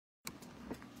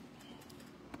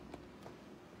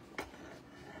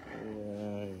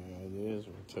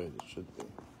tight it should be.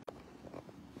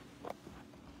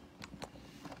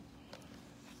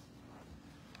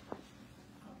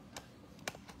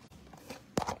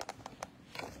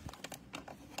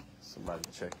 Somebody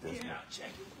check this. Yeah, check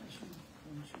it.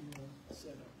 Once you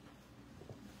set up.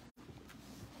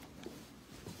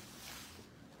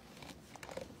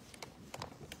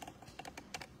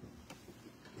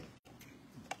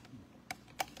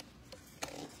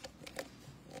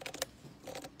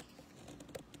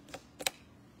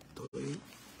 You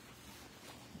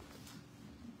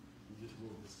just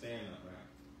move the stand up, right?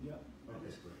 Yeah.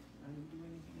 Okay, great. I didn't do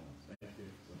anything else. Thank you.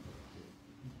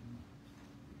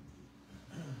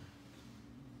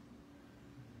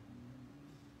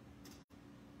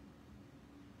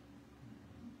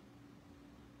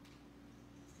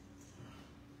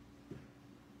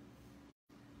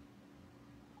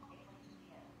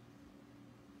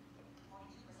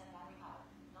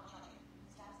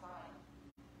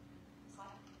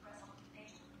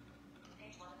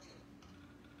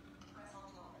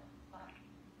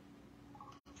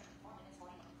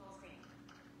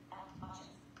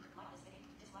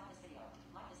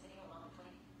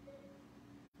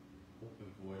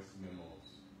 Open voice memos.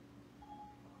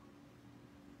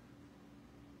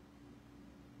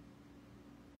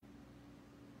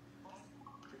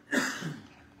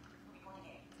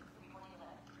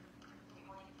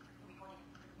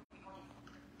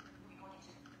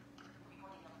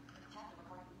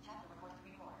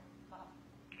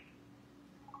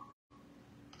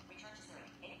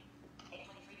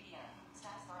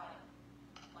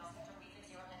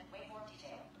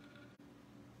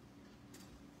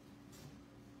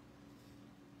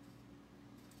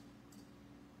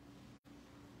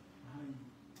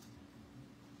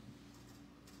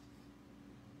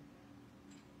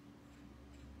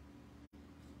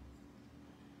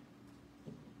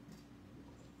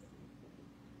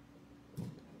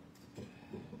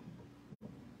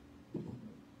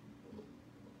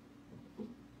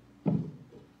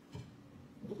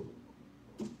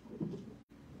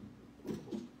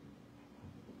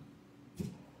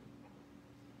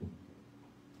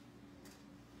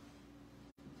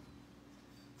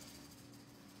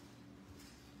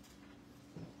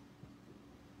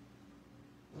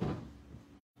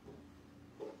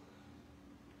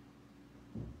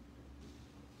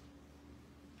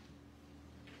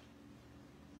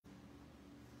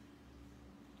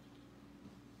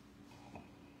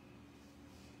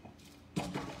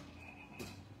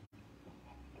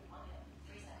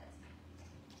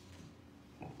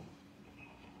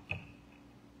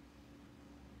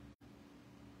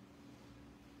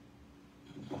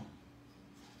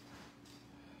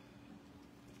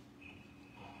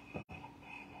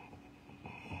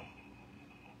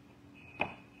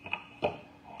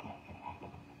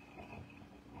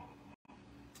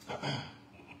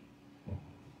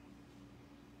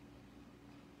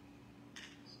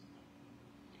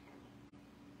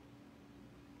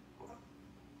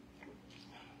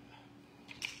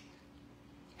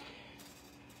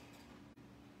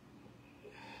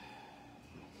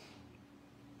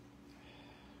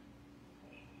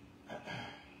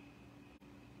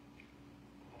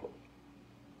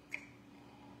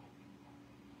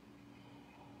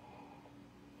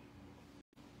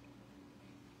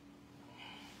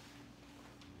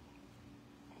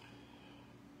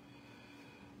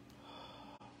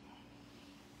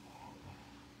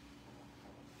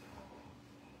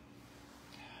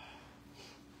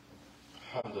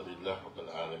 Alhamdulillah, Rabbil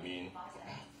Alameen. Friday,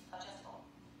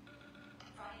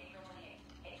 April 28th,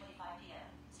 8:25 p.m.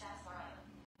 Status bar item.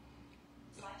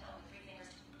 Select on with 3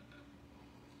 fingers.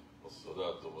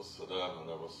 والصلاة والسلام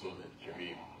على رسول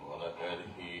الكريم وعلى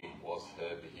آله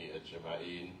وأصحابه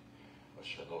أجمعين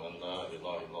وأشهد أن لا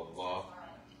إله إلا الله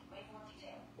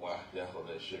وحده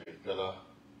لا شريك له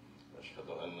وأشهد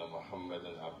أن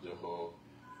محمدا عبده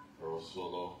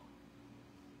ورسوله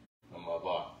أما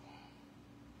بعد.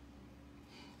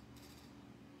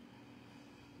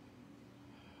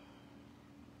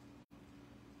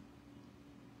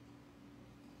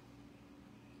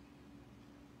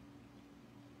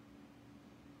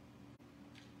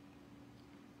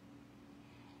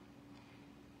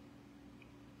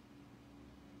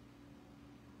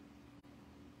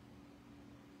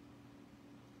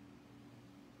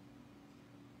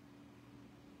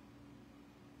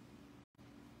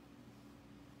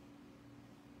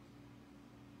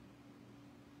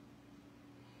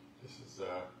 This is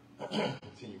a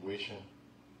continuation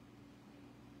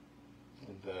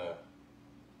in the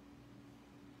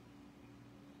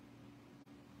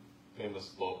famous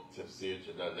book Tafsir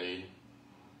Jalaalain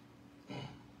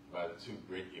by the two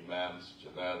great Imams,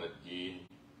 Jalaalain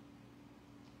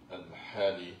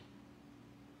المحالي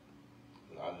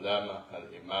العلامة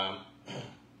الإمام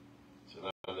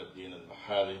جلال الدين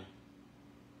المحالي،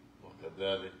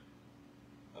 وكذلك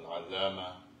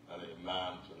العلامة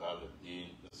الإمام جلال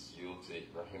الدين السيوطي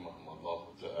رحمهم الله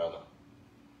ta'ala.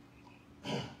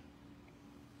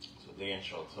 Today,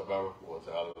 inshallah wa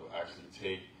ta'ala, will actually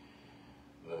take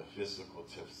the physical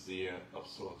tafsir of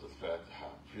Surah Al-Fatiha.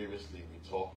 Previously, we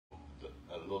talked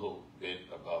a little bit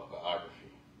about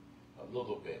biography, a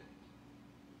little bit.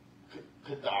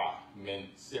 Qit'a min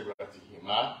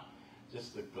siratihima,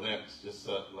 just a glimpse, just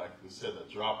like we said,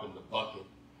 a drop in the bucket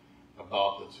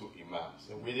about the two imams.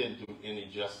 And we didn't do any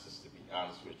justice, to be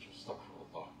honest with you.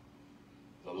 Astaghfirullah.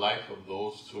 The life of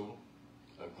those two,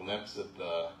 a glimpse at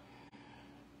the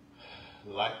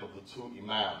life of the two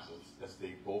imams, as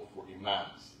they both were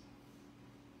imams.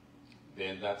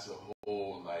 Then that's a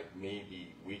whole, like,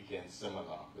 maybe weekend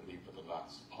seminar, believe it or not,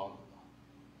 subhanAllah.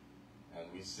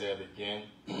 And we said again,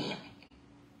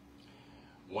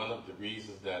 one of the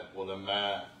reasons that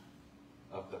ulama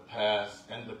of the past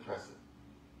and the present,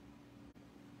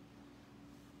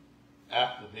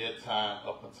 after their time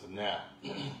up until now,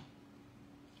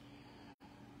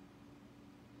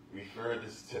 refer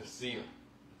this tafsir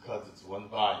because it's one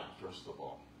volume, first of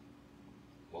all.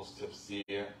 Most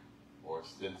tafsir are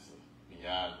extensive,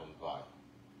 beyond one volume.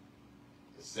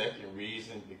 The second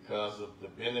reason, because of the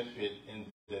benefit in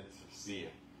the tafsir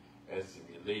as it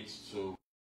relates to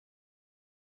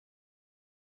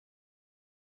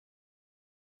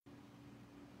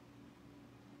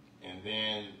and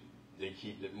then they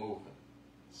keep it moving.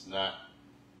 It's not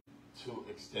too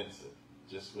extensive,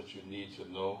 just what you need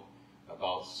to know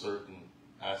about certain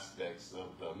aspects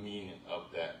of the meaning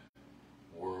of that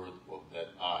word or that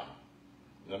ayah.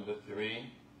 Number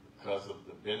three, because of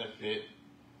the benefit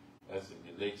as it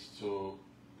relates to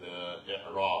the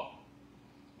i'rab,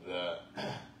 the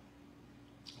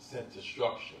sentence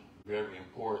structure, very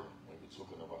important when you're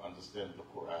talking about understanding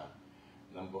the Quran.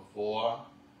 Number four,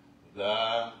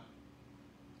 the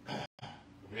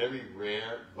very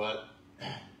rare but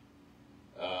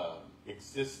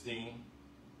existing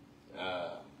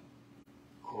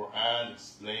Quran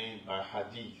explained by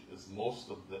hadith, as most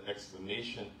of the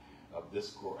explanation of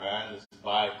this Quran is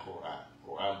by Quran,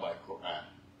 Quran by Quran.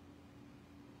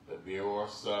 But there are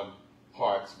some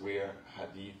parts where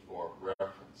hadith are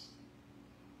referenced.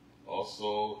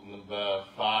 Also, number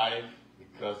five,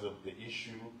 because of the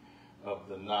issue of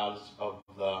the knowledge of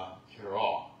the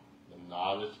Qur'an, the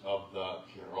knowledge of the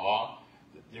Qur'an,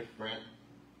 the different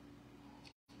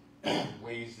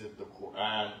ways that the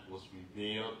Quran was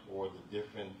revealed, or the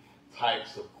different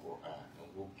types of Quran. And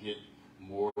we'll get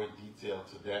more detail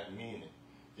to that meaning.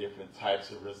 Different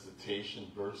types of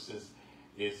recitation versus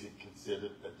is it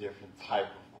considered a different type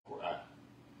of Quran.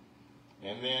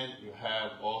 And then you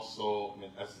have also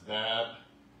min asbab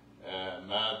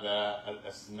mada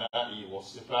al-asma'i wa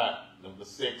sifat. Number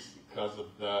six, because of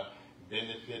the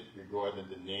benefit regarding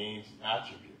the names and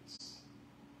attributes.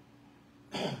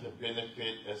 The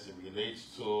benefit as it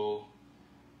relates to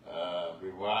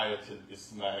riwayat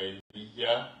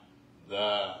al-Ismailiyya,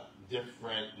 the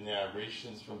different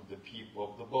narrations from the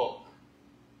people of the book.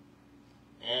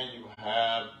 And you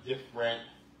have different,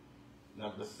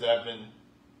 number seven,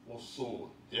 usul,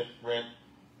 different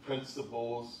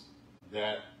principles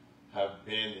that have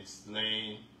been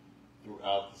explained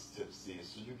throughout this tafsir.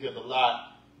 So you get a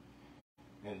lot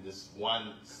in this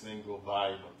one single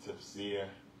volume of tafsir.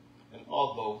 And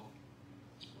although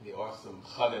there are some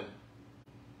khalal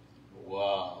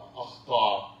wa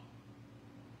akhtar,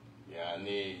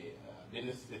 يعني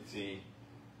بالنسبة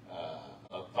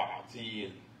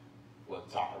التعطيل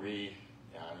والتعريف,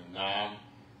 يعني نعم,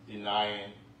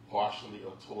 denying partially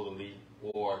or totally,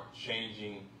 or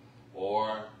changing,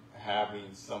 or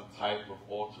having some type of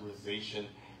alteration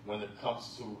when it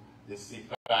comes to the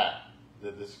sifat,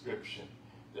 the description,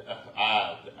 the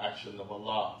af'al, the action of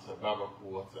Allah, tabaraka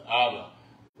wa ta'ala,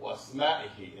 wa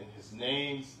asma'ihi, in His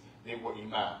names, they were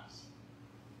imams.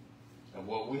 And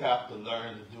what we have to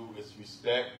learn to do is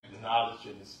respect the knowledge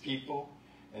in His people,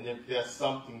 and if there's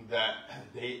something that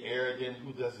they erred in,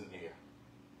 who doesn't err?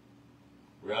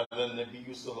 Rather than Nabi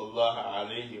sallallahu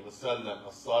alayhi wa sallam,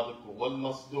 as-sadiq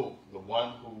wal-masduq, the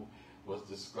one who was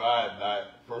described by,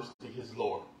 firstly, his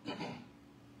Lord,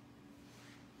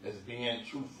 as being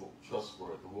truthful,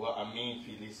 trustworthy. وَأَمِينَ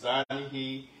فِي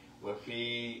لِسَانِهِ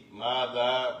وَفِي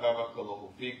مَاذَا بَارَكَ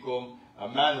اللَّهُ فِيكُمْ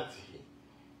أَمَانَتِهِ.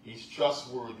 He's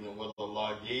trustworthy in what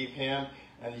Allah gave him,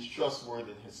 and he's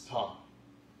trustworthy in his tongue.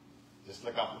 Just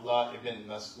like Abdullah ibn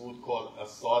Mas'ud called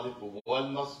as-sadiq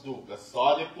wal-masduq.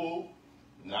 As-sadiq,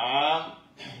 naam,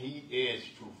 he is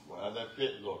truthful. هذا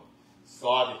فعل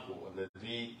Sadiqu,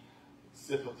 الذي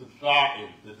صفة الفاعل,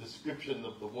 the description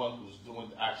of the one who's doing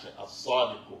the action,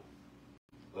 الصادق.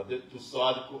 وضد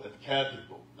الصادق الكاذب,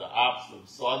 the opposite of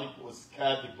صادق is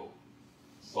كاذب.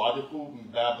 صادق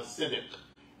من باب الصدق,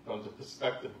 from the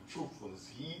perspective of truthfulness.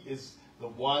 He is the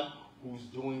one who's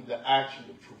doing the action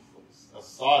of truthfulness.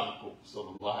 الصادق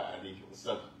صلى الله عليه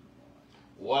وسلم.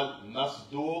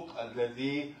 والمصدوق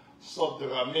الذي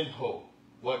صدر منه,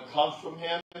 what comes from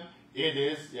him, it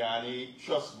is يعني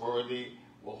trustworthy.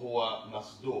 وهو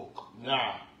مصدوق.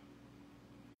 نعم.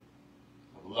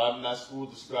 Abdullah ibn Mas'ud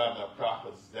described our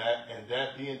prophet as that, and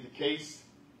that being the case,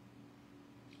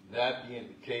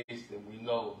 then we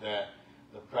know that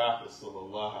the Prophet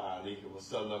sallallahu alaihi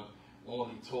wasallam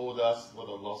only told us what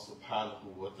Allah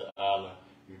subhanahu wa ta'ala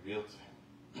revealed to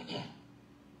him.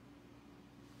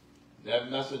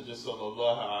 That messenger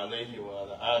sallallahu alaihi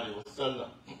wa sallam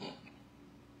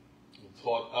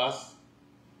taught us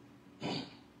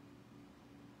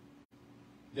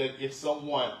that if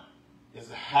someone is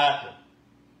a hakim,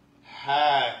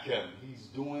 he's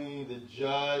doing the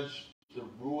judge, the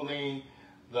ruling,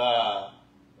 the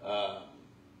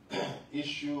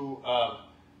issue of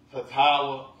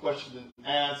fatawa, question and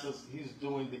answers. He's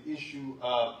doing the issue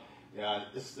of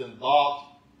istinbat,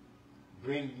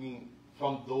 bringing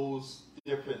from those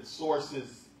different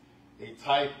sources a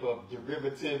type of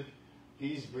derivative.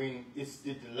 He's bringing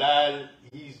istidlal,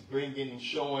 he's bringing and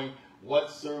showing what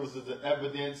serves as an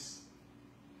evidence.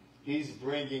 He's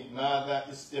bringing mada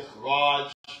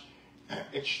istikhraj,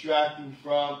 extracting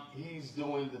from. He's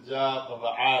doing the job of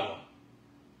an alim.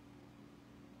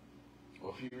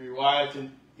 Or if you riwayat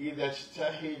إذا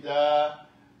اجتهد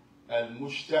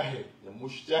المجتهد, the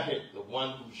mujtahid, the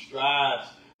one who strives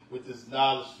with his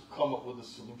knowledge to come up with a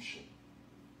solution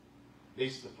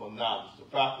based upon knowledge. The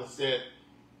Prophet said,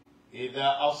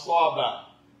 إذا أصاب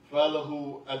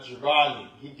فله أجران,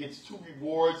 he gets 2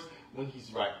 rewards when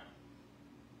he's right.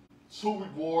 2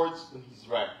 rewards when he's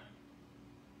right.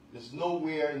 There's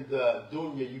nowhere in the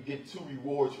dunya you get 2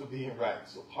 rewards for being right.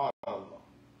 SubhanAllah.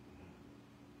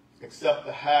 Except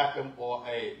the hakim or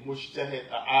a mujtahid,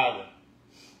 a alim.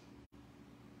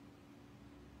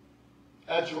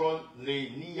 أجر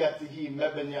لنيته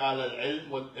مبني على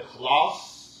العلم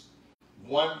والإخلاص.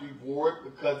 1 reward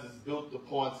because it's built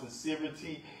upon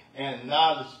sincerity and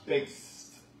knowledge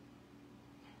based.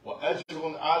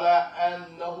 وأجر على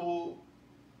أنه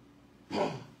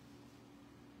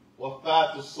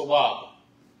وفاة الصواب.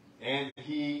 And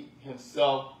he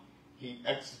himself, he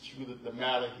executed the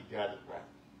matter, he got it right.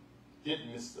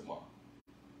 Didn't miss the mark.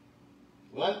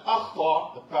 When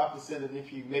akhta, the Prophet said that if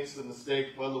he makes a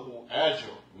mistake, falahu ajr.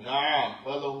 Naam,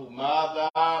 falahu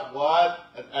mada, what?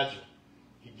 An ajr.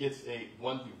 He gets a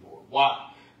 1 reward.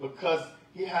 Why? Because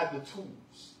he had the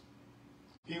tools.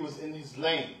 He was in his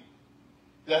lane.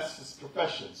 That's his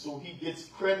profession. So he gets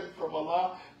credit from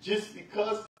Allah just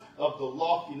because of the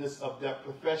loftiness of that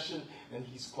profession, and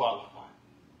he's qualified.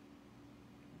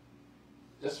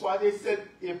 That's why they said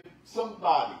if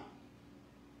somebody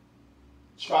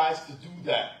tries to do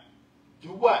that, do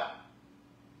what?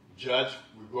 Judge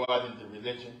regarding the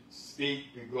religion, speak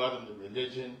regarding the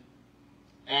religion,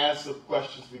 answer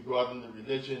questions regarding the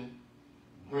religion,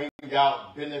 bring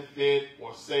out benefit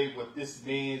or say what this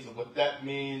means or what that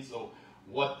means or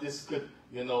what this could,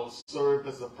 serve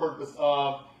as a purpose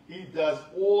of. He does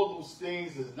all those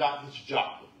things, is not his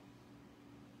job.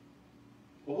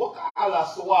 But waqa'ala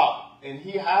sawab, and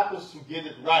he happens to get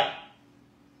it right.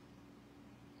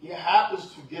 He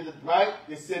happens to get it right.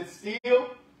 They said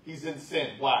still, he's in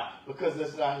sin. Why? Because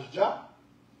that's not his job.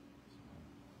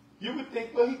 You would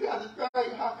think, well, he got it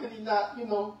right. How can he not,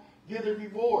 get a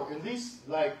reward? At least,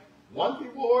 1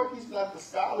 reward. He's not the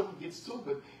scholar who gets 2,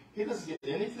 but he doesn't get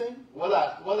anything.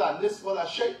 Wala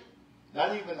Shaikh.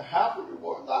 Not even half a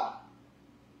reward.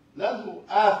 Lahu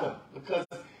atham. Because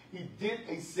he did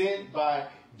a sin by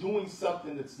doing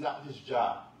something that's not his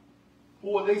job.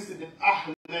 Or they said in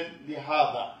ahlan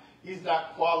lihada. He's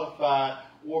not qualified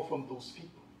or from those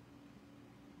people.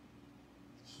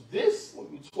 So this,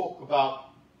 when we talk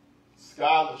about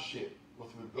scholarship with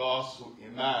regards to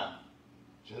Imam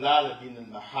Jalaalain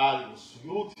al-Mahali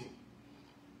al-Suyuti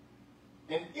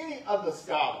and any other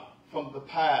scholar from the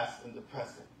past and the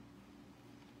present,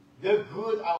 their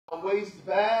good outweighs the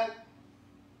bad,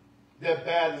 their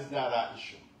bad is not our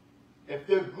issue. If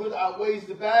their good outweighs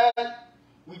the bad,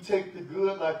 we take the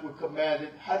good like we're commanded,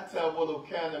 hatta walau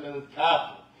kana min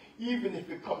al-kafir, even if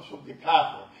it comes from the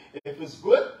kafir. If it's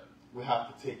good, we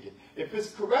have to take it. If it's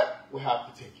correct, we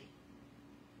have to take it.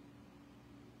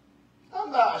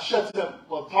 I'm not ashatam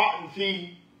or ta'in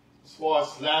fi as far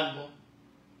as slander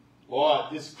or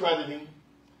discrediting.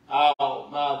 أو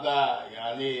ماذا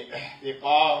يعني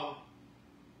احتقار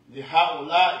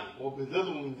لهؤلاء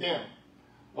وبذل من them.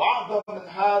 وأعظم من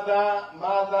هذا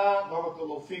ماذا بارك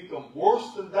الله فيكم.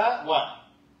 Worse than that, what?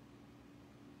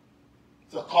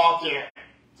 تقاطع,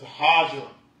 تهاجر,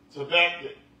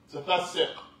 تبعد,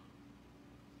 تفسق,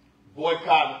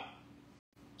 boycott,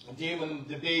 deeming them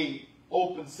to be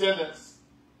open sinners.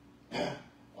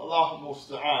 Allahumma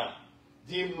musta'an.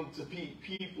 Deeming them to be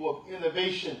people of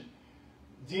innovation.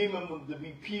 Deeming them to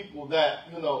be people that,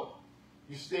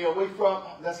 you stay away from.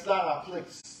 That's not our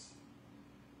place.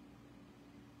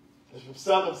 As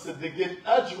Rasul said, they get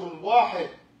ajrun wahid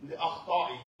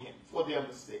لأخطائهم, for their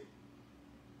mistake.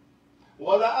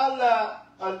 ولعل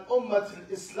الأمة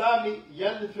الإسلام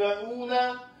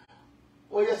ينفعون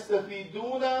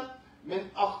ويستفيدون من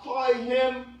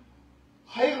أخطائهم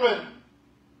خيرا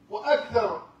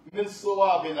وأكثر من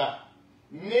صوابنا.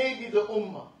 Maybe the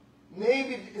Ummah,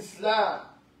 maybe the Islam,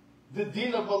 the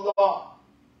Deen of Allah,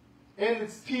 and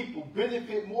its people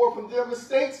benefit more from their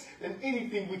mistakes than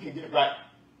anything we can get right.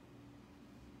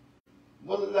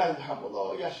 وَلِلَّهِ الْحَمْدُ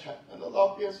وَاللَّهُ يَشْهَدُ, and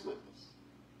Allah bears witness.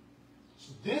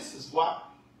 So this is why,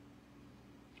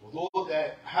 although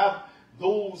that have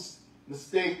those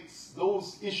mistakes,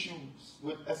 those issues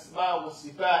with Asma wa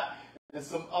Sifat and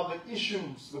some other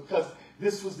issues, because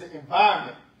this was the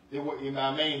environment. They were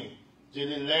Imamaini,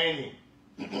 Jalaalain,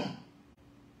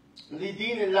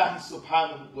 Lidinillahi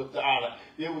subhanahu wa ta'ala.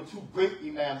 There were two great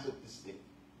Imams of this deen.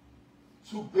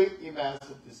 Two great Imams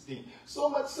of this deen. So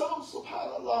much so,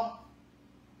 subhanallah,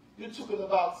 you're talking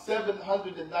about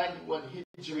 791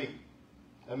 Hijri.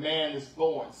 A man is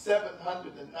born.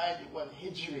 791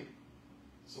 Hijri.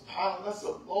 SubhanAllah, that's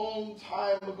a long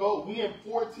time ago. We in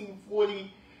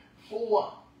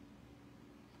 1444.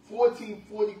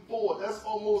 1444. That's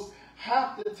almost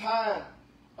half the time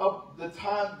of the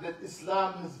time that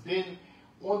Islam has been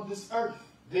on this earth.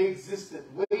 They existed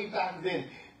way back then.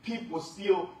 People were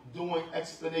still doing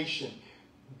explanation,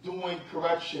 doing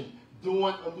correction,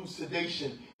 doing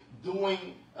elucidation,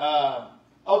 doing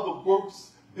other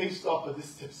works based off of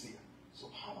this tafsir.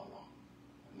 SubhanAllah.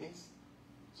 Amazing.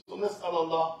 So نسأل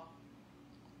الله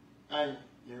أن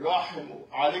يرحم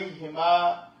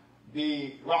عليهما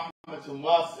برحمة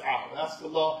واسعة. We ask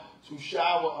Allah to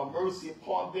shower a mercy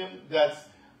upon them that's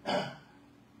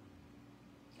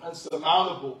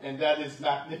unsurmountable and that is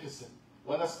magnificent.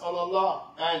 ونسأل الله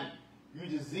أن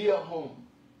يجزيهم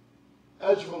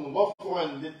أجرا وفرا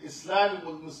للإسلام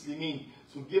والمسلمين,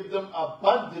 to give them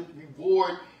abundant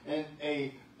reward and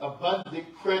a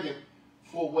abundant credit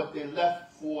for what they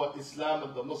left for Islam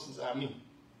and the Muslims. Ameen.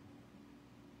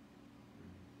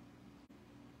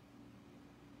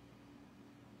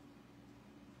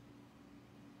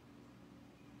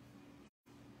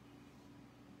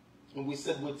 And we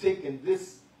said we're taking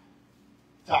this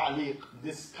ta'liq,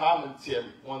 this commentary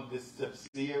on this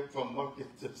tafsir from Makkah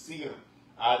Tafsir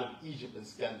out of Egypt and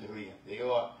Scandaria. They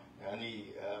are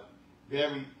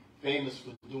very famous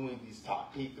for doing these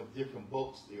ta'liq of different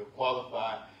books. They are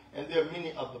qualified. And there are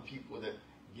many other people that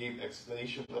gave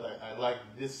explanation, but I like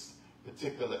this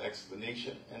particular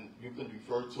explanation, and you can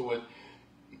refer to it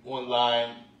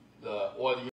online. The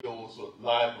audios are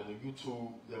live on the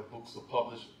YouTube. Their books are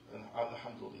published. And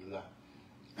Al-Hamdulillah.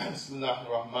 Bismillah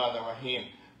ar-Rahman ar-Rahim.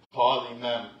 قال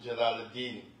Imam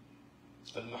Jalaalain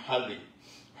al-Mahalli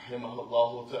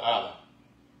rahimahullah ta'ala.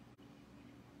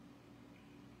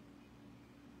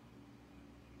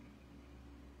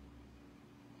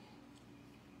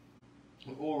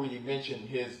 We already mentioned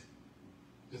his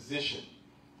position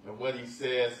and what he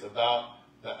says about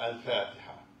the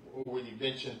Al-Fatiha. We already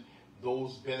mentioned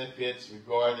those benefits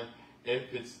regarding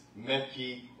if it's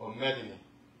Mecca or Medina.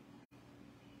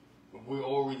 We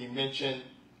already mentioned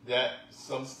that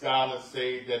some scholars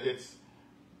say that it's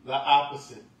the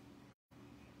opposite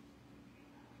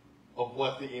of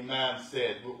what the Imam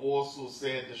said. We also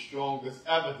said the strongest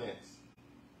evidence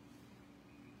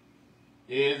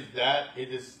is that it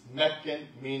is Meccan,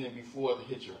 meaning before the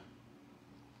Hijrah.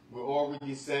 We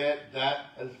already said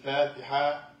that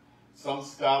Al-Fatiha, some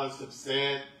scholars have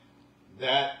said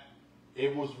that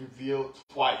it was revealed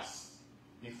twice.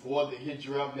 Before the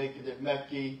Hijrah, making it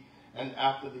Mecca, and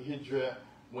after the Hijrah,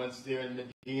 once they're in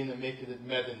Medina, making it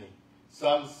Medini.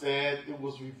 Some said it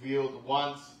was revealed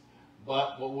once,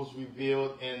 but what was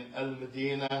revealed in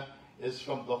Al-Medina is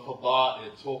from the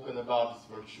Fada'il, talking about its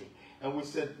virtue. And we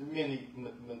said many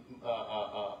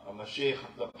Mashaykh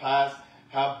of the past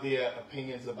have their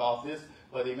opinions about this,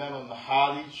 but Imam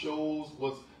al-Mahali shows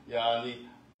what's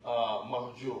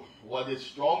marjuh, what is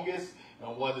strongest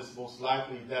and what is most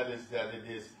likely, that is that it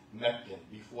is Meccan,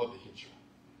 before the Hijrah.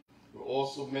 We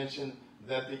also mentioned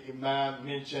that the Imam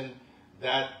mentioned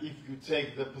that if you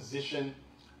take the position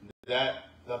that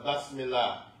the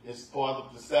Bismillah is part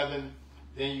of the 7,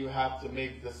 then you have to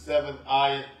make the 7th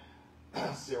ayat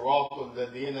صراط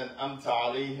الذين أنعمت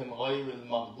عليهم غير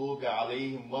المغضوب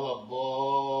عليهم ولا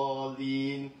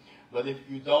الضالين. But if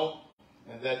you don't,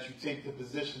 and that you take the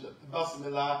position that the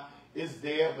Bismillah is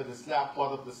there, but it's not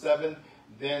part of the 7,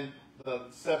 then the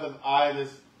 7th ayat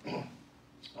is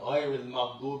غير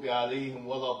المغضوب عليهم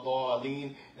ولا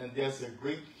الضالين, and there's a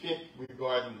great fiqh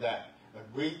regarding that, a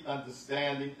great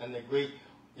understanding and a great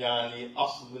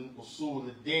أصل من أصول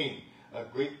الدين, a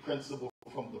great principle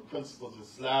from the principles of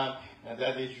Islam, and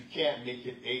that is you can't make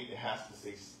it 8, it has to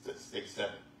stay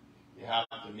 7. You have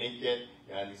to make it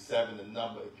 7, the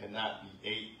number, it cannot be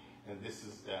 8, and this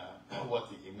is what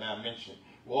the Imam mentioned.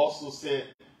 We also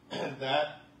said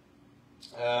that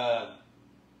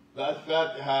the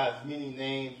Al-Fatiha has many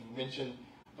names. We mentioned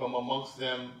from amongst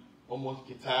them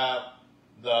Kitab,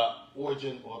 the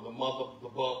origin or the mother of the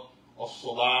book, or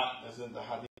Salat, as in the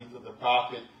hadith of the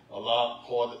Prophet. Allah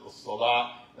called it a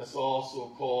Salat. It's also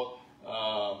called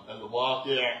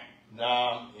Al-Waqi',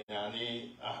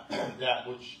 that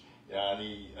which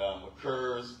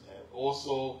occurs.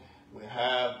 Also, we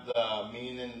have the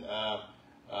meaning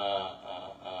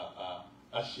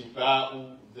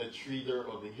Ash-Shifa'u, the treater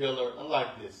or the healer, and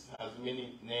like this, has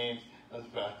many names.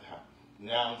 Al-Fatiha.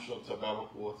 Now, inshallah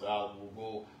wa ta'ala, we'll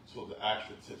go to the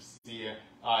actual tafsir,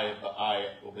 ayah by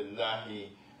ayah. وبالله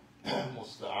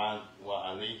مستعان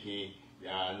وعليه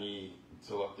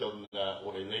توكلنا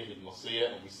وإليه المصير,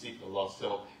 and we seek Allah's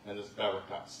help and His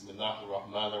barakah. Bismillah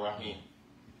ar-Rahman ar-Rahim.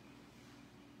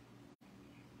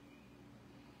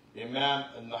 Imam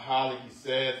al-Nahali, he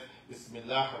says,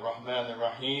 Bismillah ar-Rahman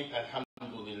ar-Rahim,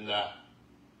 Al-Hamdulillah.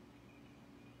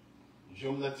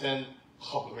 Jumlatan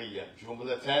khabriyah.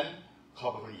 Jumlatan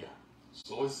khabriyah.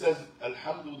 So it says,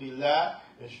 Alhamdulillah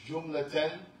is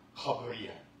Jumlatan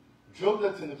khabriyah.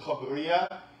 Jumlatan khabriyah,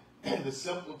 in the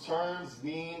simple terms,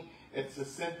 mean it's a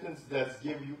sentence that's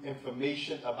give you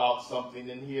information about something.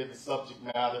 And here the subject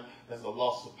matter is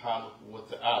Allah subhanahu wa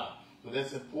ta'ala. So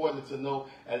that's important to know.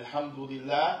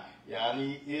 Alhamdulillah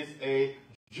is a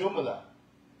jumla.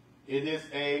 It is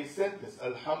a sentence.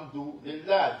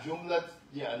 Alhamdulillah. Jumlat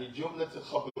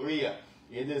khabriyah.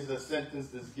 It is a sentence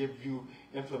that gives you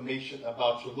information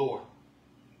about your Lord.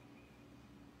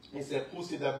 He said,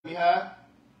 Qusida biha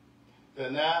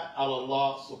thana ala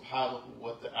Allah subhanahu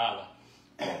wa ta'ala.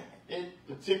 It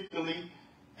particularly,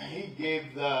 he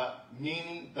gave the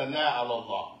meaning thana ala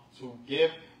Allah, to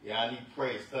give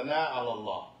praise. Thana ala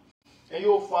Allah. And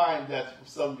you'll find that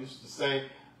some used to say,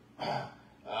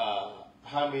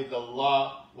 Hamid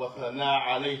Allah wa thana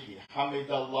alayhi. Hamid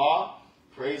Allah,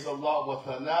 praise Allah, wa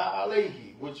thana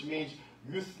alayhi, which means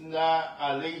yuthna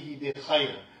alayhi bi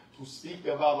khayr, to speak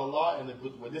about Allah in a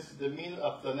good way. This is the meaning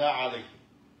of thana alayhi,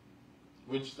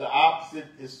 which the opposite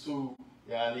is to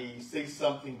say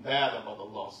something bad about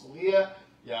Allah. So here,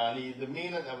 the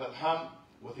meaning of alhamd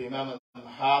with Imam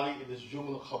al-Hali, it is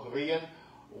jumla khabriyan,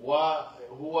 wa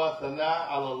huwa thana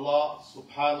ala Allah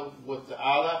subhanahu wa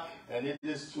ta'ala, and it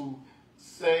is to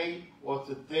say or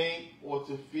to think or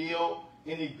to feel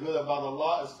any good about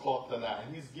Allah is called thana.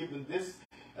 And he's given this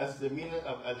as the meaning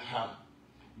of alhamd.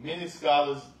 Many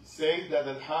scholars say that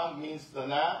alhamd means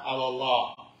thana ala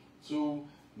Allah, to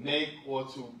make or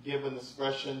to give an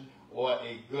expression or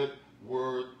a good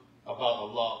word about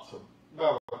Allah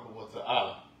tabaraka wa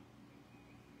ta'ala.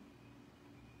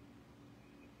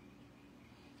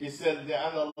 He said,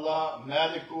 لأن الله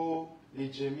مالك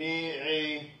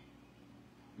لجميع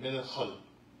من الخلق.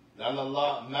 لأن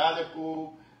الله مالك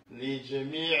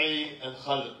لجميع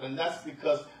الخلق. And that's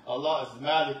because Allah is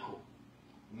maliku.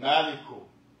 Maliku.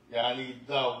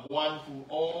 The one who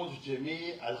owns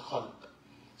جميع الخلق.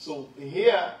 So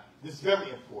here, this is very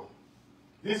important.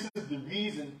 This is the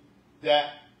reason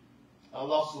that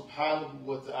Allah subhanahu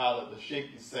wa ta'ala, the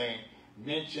Shaikh is saying,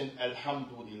 mention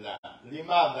Alhamdulillah.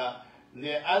 لماذا?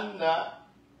 لأن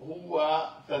هو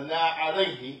ثناء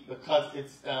عليه, because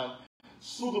it's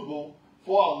suitable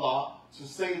for Allah to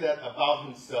say that about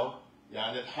Himself,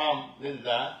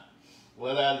 Alhamdulillah,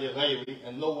 ولا لغيره,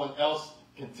 and no one else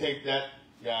can take that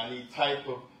type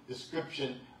of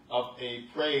description of a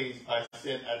praise by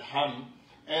saying Alhamd.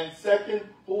 And second,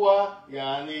 huwa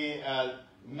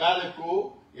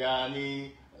maliku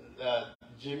jami'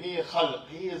 khalq.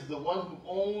 He is the one who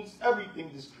owns everything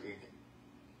that's created.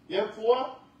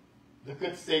 Therefore, the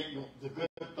good statement, the good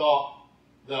thought,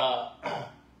 the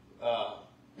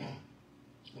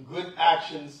good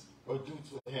actions are due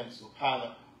to Him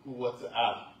subhanahu wa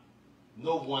ta'ala.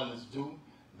 No one is due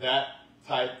that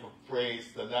type of praise,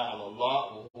 ثناء على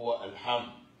الله وهو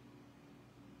الحمد.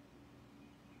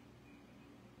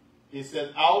 He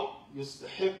said, أو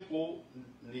يستحق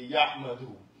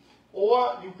ليعمدوا.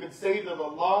 Or you could say that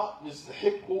Allah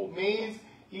يستحق means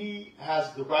He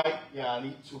has the right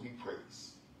يعني, to be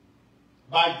praised.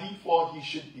 By default, He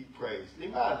should be praised.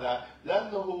 لماذا؟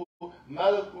 لأنه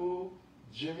ملك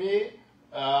جميع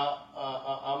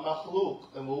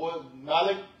مخلوق. هو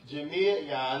ملك جميع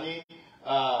يعني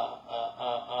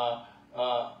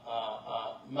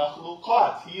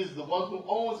مخلوقات. He is the one who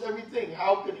owns everything.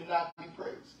 How could He not be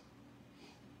praised?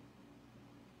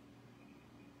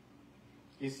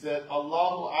 He said,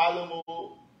 Allahu alamu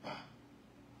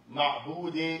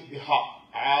ma'budi bihaq.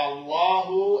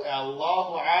 Allahu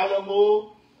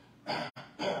alamu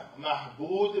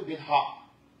mahbud bihaq.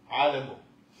 Alamu.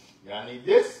 Yani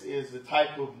this is the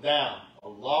type of noun.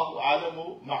 Allahu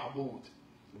alamu mahbud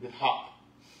bihaq.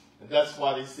 And that's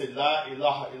why they said, La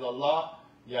ilaha illallah,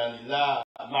 yani la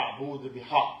ma'bud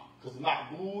bihaq. Because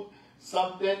ma'bud,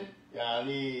 something,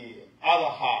 yani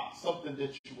alaha, something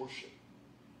that you worship.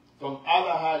 From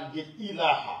alaha you get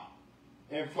ilaha.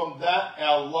 And from that,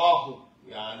 Allahu,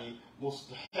 yani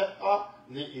mustahiqa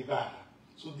li-ibadah.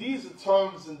 So these are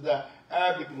terms in the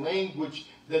Arabic language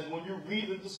that when you read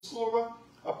in the surah,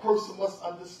 a person must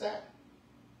understand.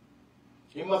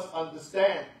 He must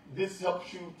understand. This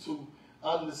helps you to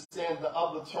understand the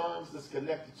other terms that's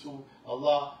connected to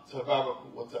Allah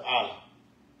Tabaraka wa Ta'ala.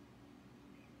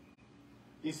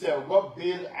 He said,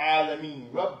 Rabbil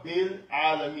Alameen. Rabbil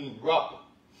Alameen. Rabb.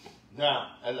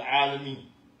 Now, Al-Alameen.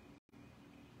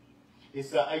 He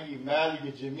said, Ayy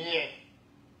Malik Jami'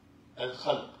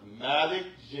 Al-Khalq. Malik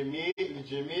Jami'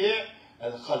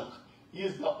 Al-Khalq. He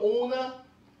is the owner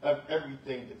of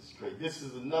everything that is created. This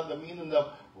is another meaning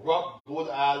of Rabbul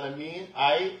Alameen,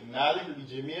 ay Malik li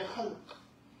Jami' Khalq,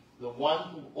 the one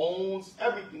who owns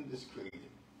everything that's created.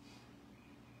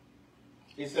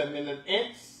 He said, Min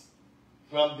al-ins,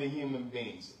 from the human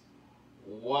beings,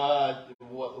 wal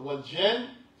jinn,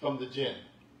 from the jinn,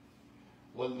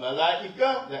 wal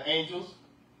malaika, the angels,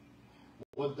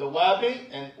 wal dawabi,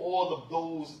 and all of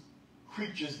those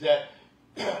creatures that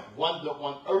wander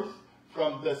on earth,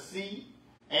 from the sea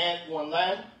and on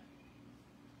land,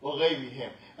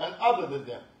 وغيرهم, and other than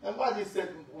them. And why he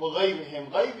said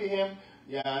وغيرهم? غيرهم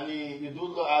يعني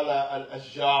يدل على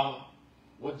الأشجار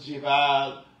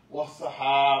والجبال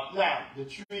والسحاب. نعم, the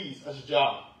trees,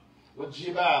 أشجار,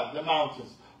 والجبال, the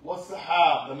mountains,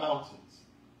 والسحاب, the mountains.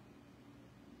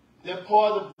 They're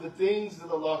part of the things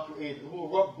that Allah created. Who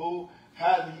Rabbu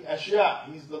هذه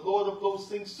أشياء. He's the Lord of those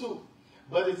things too.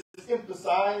 But it's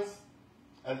emphasized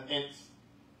al-ins,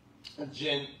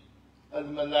 al-jinn,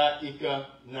 al-malaika,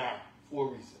 now, for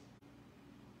a reason.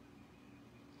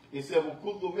 He said,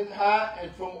 وَكُلُّ مِنْهَا,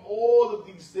 and from all of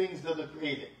these things that are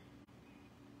created,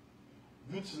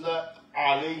 يُطْلَقْ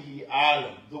عَلَيْهِ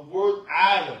عَالَمٍ. The word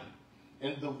alam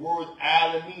and the word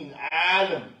alameen,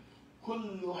 alam,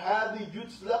 كُلُّ هَذِي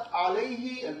يُطْلَقْ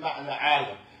عَلَيْهِ المعنى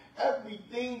عالم.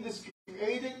 Everything that's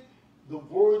created, the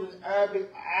word in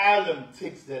Arabic, alam,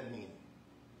 takes that meaning.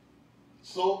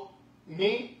 So,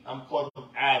 me, I'm part of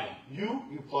alam.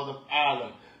 You're part of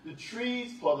alam. The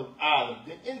trees, part of alam.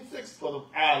 The insects, part of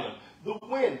alam. The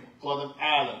wind, part of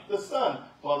alam. The sun,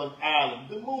 part of alam.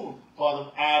 The moon, part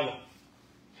of alam.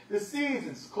 The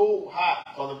seasons, cold, hot,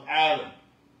 part of alam.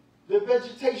 The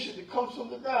vegetation that comes from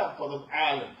the ground, part of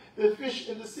alam. The fish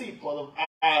in the sea, part of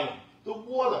alam. The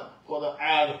water, part of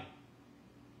alam.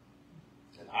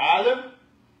 And alam,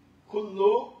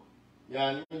 kullu,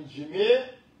 yani min jami'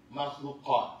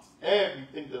 makhluqat.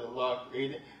 Everything that Allah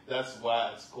created, that's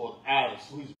why it's called alam.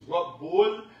 So he's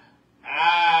Rabbul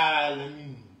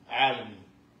Alameen. Alameen.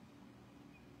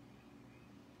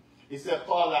 He said,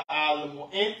 Qala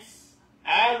alamu ins.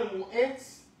 Alamu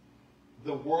ins,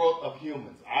 the world of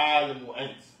humans. Alamu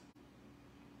ins.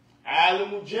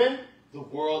 Alamu jinn, the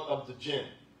world of the jinn.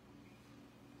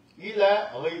 Ila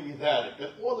ghayri dhalik.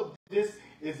 And all of this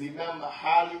is Imam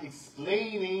Mahali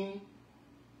explaining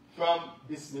from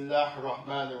Bismillah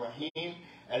ar-Rahman ar-Rahim,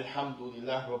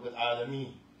 Al-Hamdulilaahi Rabbil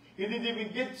Alameen. He didn't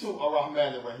even get to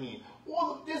ar-Rahman ar-Rahim.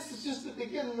 All of this is just the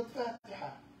beginning of Fatiha.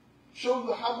 Show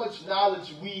you how much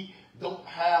knowledge we don't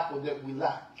have or that we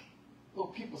lack. So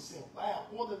people say, wow,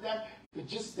 all of that for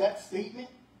just that statement?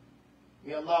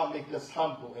 May Allah make us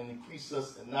humble and increase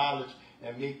us in knowledge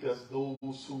and make us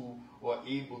those who are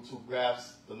able to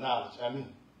grasp the knowledge. I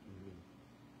mean.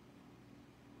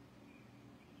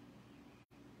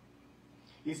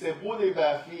 He said, ضُرِبَ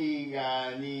فِي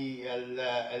يعني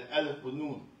الألف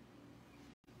والنون.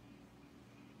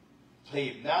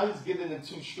 طيب, now he's getting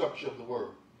into structure of the word.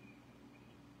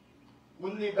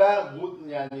 قلب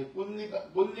يعني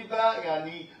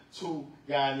to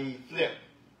يعني flip.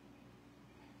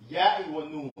 Ya wa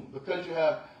noon, because you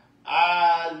have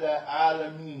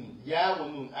alamin, ya wa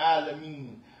noon,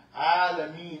 alamin,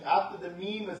 alamin. After the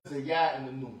meme is a ya and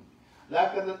the noon.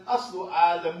 لكن الأصل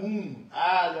alamun,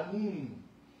 alamun.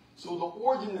 So the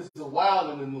origin is the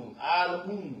waw and the noon.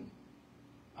 Alamun.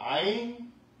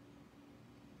 Ain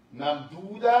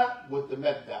mamduda with the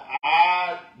medda.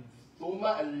 ثم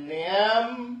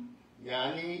اللام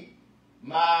يعني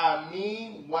ma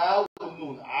mim waw and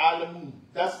noon. Alamun.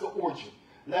 That's the origin.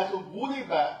 لكن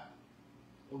غلب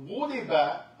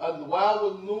الواو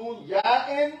والنون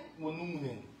ياء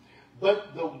ونون.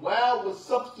 But the waw was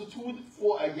substituted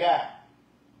for a ya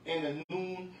and a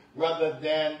noon rather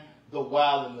than the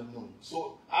waw and the noon.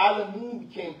 So alamun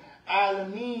became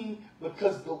alamin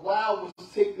because the waw was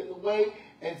taken away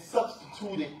and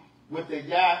substituted with a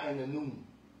ya and a noon.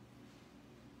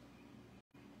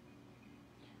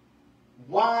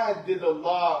 Why did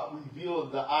Allah reveal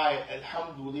the ayah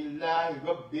Al-Hamdulilaahi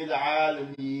Rabbil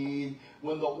Alameen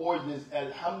when the origin is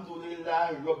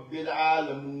Al-Hamdulilaahi Rabbil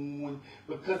Alamoon?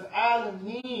 Because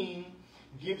Alameen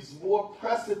gives more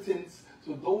precedence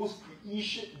to those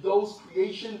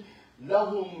creation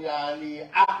lahum yani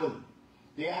aql.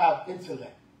 They have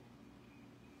intellect.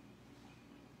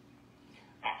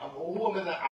 وهو من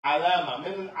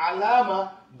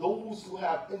العلامة those who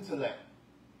have intellect.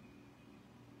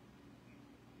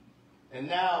 And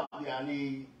now,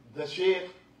 the Shaikh,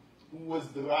 who was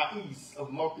the Ra'is of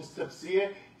Marcus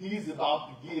Tafsir, he's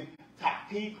about to give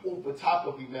tahqiq over top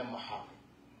of Imam Muhammad.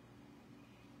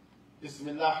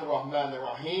 Bismillah ar-Rahman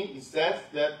ar-Rahim. He says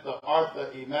that the author,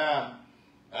 Imam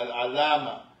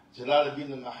Al-Alama,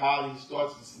 Jalaalain al-Mahali, he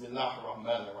starts Bismillah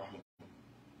ar-Rahman ar-Rahim.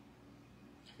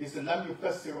 He said, لم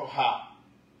يفسرها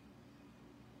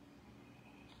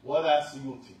ولا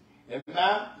سيوطي.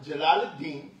 Imam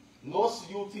Jalaluddin nor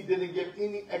Suyuti didn't give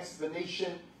any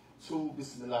explanation to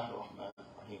Bismillah ar-Rahman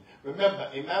ar-Rahim. Remember,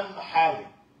 Imam Mahali,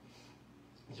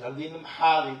 Jalaalain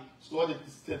al-Mahali, started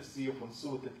this tafsir from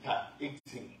Surah Al-Kahf,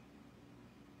 18.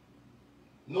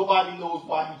 Nobody knows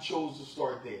why he chose to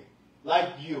start there. Like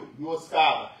you're a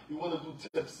scholar, you want to do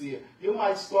tafsir. You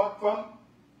might start from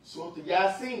Surah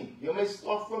Yasin. You may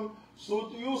start from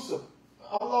Surah Yusuf.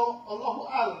 Allahu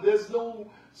Alam. There's no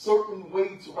certain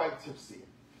way to write tafsir.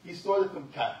 He started from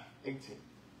Kahf, 18.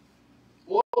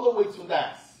 All the way to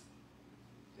Nas.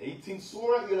 18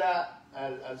 surah ila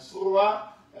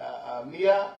al-surah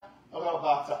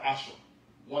 114.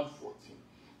 114.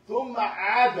 ثم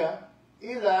عاد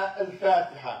إلى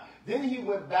الفاتحة. Then he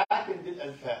went back and did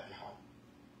al-Fatiha.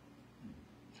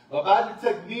 وبعد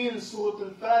تكميل سورة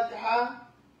الفاتحة,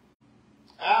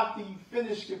 after he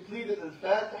finished, completed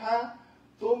al-Fatiha,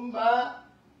 ثم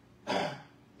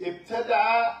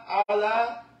ابتدع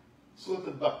على سورة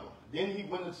البقرة. Then he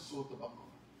went into سورة البقرة.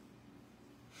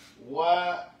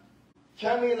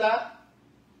 وكمل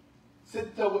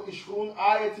 26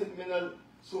 آية من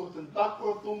سورة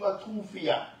البقرة ثم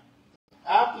توفي.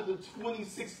 After the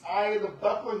 26th ayah of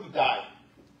Baqarah, he died.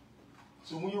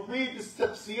 So when you read this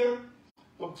tafsir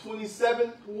from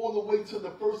 27 all the way to the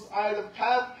first ayah of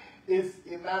Kahf, is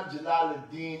Imam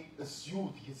Jalaluddin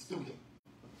Asyuti, his student.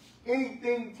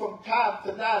 Anything from Kahf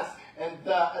to Nas and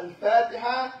the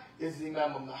Al-Fatiha is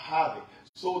Imam al-Mahali.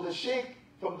 So the Shaikh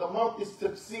from the Marcus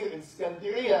Tafsir in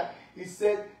Skandaria, he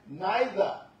said,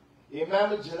 neither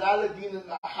Imam Jalaluddin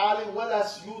al-Mahali wala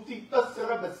Asyuti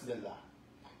fassara Bismillah.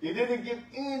 He didn't give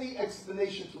any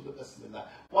explanation to the Bismillah.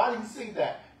 Why did he say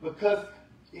that? Because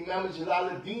Imam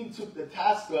Jalaluddin took the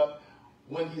task up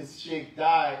when his Shaykh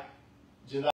died,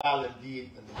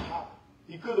 Jalaluddin al-Mahali.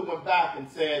 He could have went back and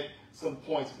said some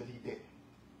points, but he didn't.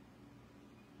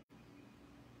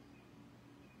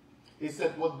 He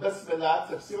said, well, Bismillah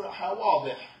tafsirha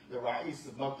wadih, the Ra'is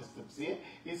of Marcus Tafsir,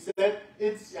 he said,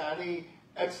 its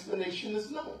explanation is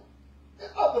known.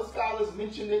 And other scholars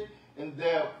mention it in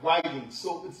their writings,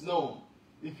 so it's known.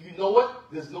 If you know it,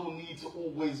 there's no need to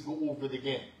always go over it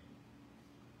again.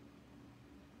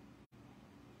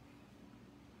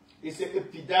 He said,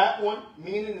 ibtida'un,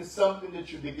 meaning is something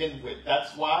that you begin with.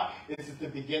 That's why it's at the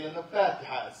beginning of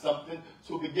Fatiha. It's something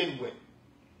to begin with.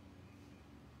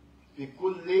 في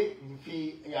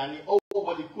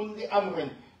أول كل أمر.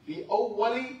 في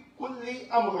أول كل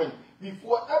أمر.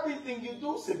 Before everything you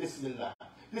do, say Bismillah.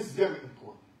 This is very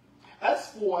important. As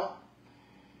for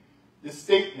the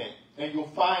statement, and you'll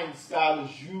find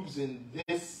scholars using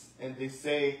this, and they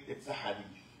say it's a hadith.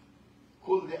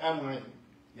 كل أمر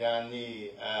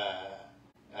يعني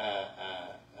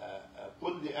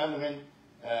كل أمر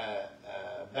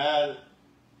بال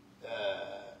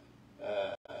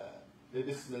the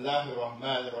Bismillah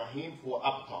ar-Rahman ar-Rahim for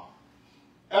abtar.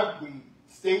 Every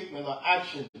statement or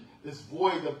action is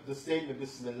void of the statement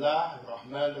Bismillah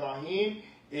ar-Rahman ar-Rahim.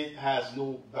 It has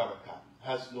no barakah,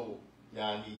 has no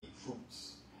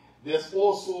fruits. There's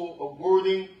also a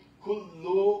wording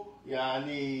kullu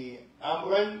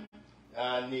amran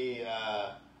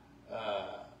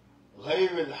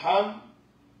غير الحم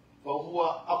فهو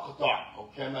أقطع أو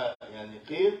كما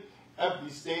قيل. Every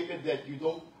statement that you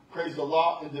don't praise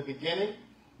Allah in the beginning,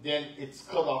 then it's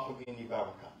cut off from any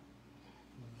barakah.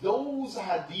 Those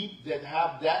hadith that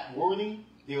have that wording,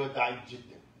 they are da'if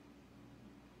jiddan.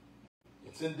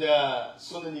 It's in the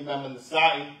Sunan Imam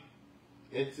al-Nasa'i.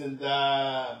 It's in the,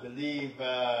 I believe,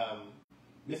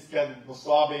 Miskat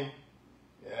al-Musabi.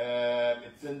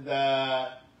 It's in the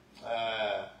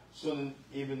Sunan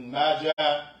Ibn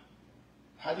Majah.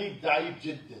 Hadith da'if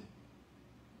jiddan.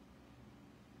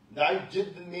 Da'if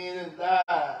jiddan meaning la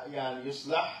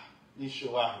yuslah li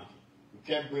shawahid. You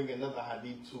can't bring another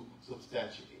hadith to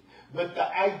substantiate. But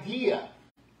the idea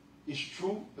is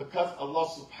true because Allah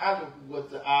subhanahu wa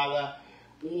ta'ala,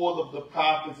 all of the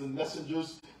prophets and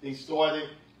messengers, they started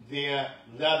their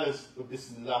letters with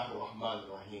Bismillah ar-Rahman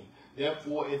ar-Rahim.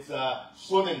 Therefore, it's a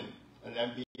sunan,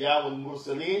 al-Anbiya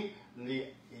wal-Mursaleen,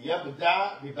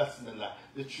 li-yabda bi-Bismillah.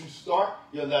 That you start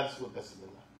your letters with Bismillah.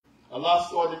 Allah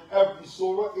started every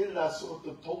surah, illa surah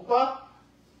al-Tawbah,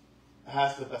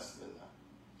 has the Bismillah.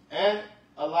 And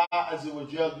Allah Azza wa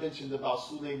Jal mentioned about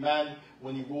Sulaiman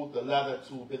when he wrote the letter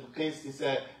to Bilqis. He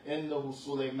said, Innahu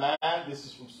Sulaiman, this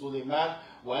is from Sulaiman,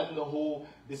 wa innahu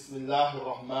Bismillah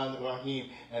ar-Rahman ar-Rahim.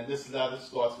 And this letter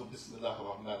starts with Bismillah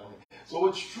ar-Rahman ar-Rahim. So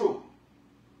it's true.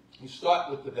 You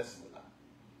start with the Bismillah.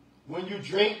 When you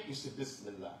drink, you say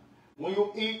Bismillah. When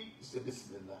you eat, you say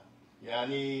Bismillah.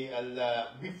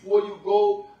 Before you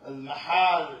go,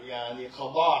 al-mahal,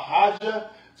 qada haja,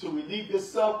 to relieve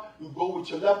yourself, you go with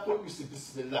your left foot, you say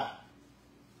Bismillah.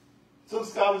 Some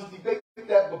scholars debate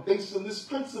that, but based on this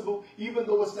principle, even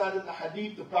though it's not in the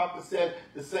hadith, the Prophet said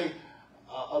to say,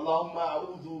 Allahumma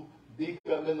a'udhu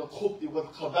bika min al-khubti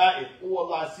wal-khaba'id. Oh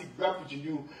Allah, I seek refuge in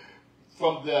you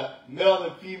from the male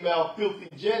and female filthy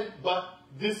jinn, but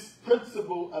this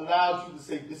principle allows you to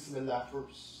say Bismillah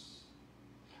first.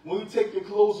 When you take your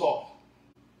clothes off,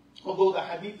 although the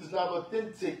hadith is not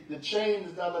authentic, the chain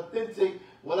is not authentic,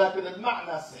 ولكن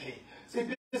المعنى صحيح. Say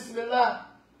Bismillah,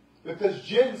 because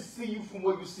jinns see you from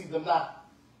where you see them not.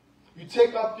 You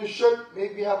take off your shirt,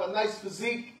 maybe you have a nice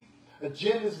physique, a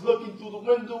jinn is looking through the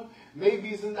window, maybe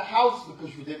he's in the house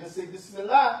because you didn't say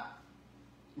Bismillah.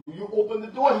 You open the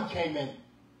door, he came in.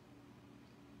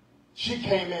 She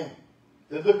came in.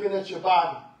 They're looking at your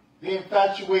body. They're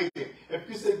infatuated. If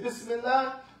you say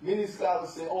Bismillah, many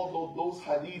scholars say, although those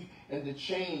hadith and the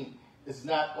chain is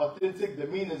not authentic, the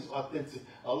meaning is authentic.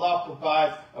 Allah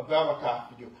provides a barakah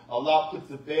for you. Allah puts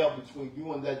a veil between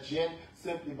you and that jinn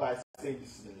simply by saying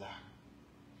Bismillah.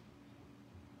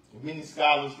 And many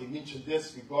scholars, they mention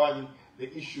this regarding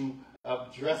the issue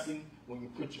of dressing when you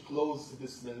put your clothes to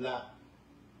Bismillah.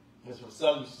 As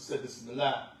Rasul used to say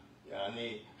Bismillah.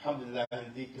 Alhamdulillah,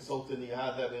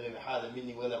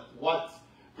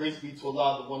 praise be to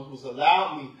Allah, the one who's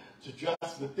allowed me to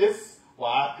dress with this,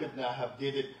 while I could not have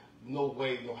did it no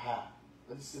way, no how.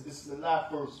 But he said Bismillah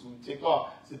first. When you take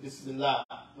off, say Bismillah.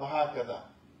 No hakada.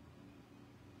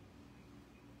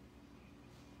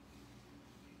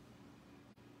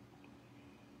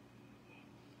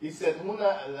 He said,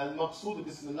 هنا المقصود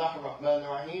بسم الله الرحمن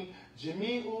الرحيم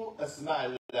جميع أسماء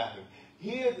الله.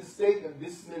 Here the statement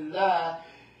Bismillah,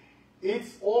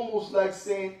 it's almost like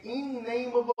saying any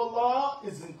name of Allah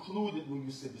is included when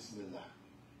you say Bismillah.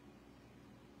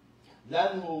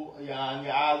 لأنه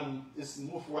عالم اسم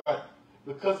مفرد,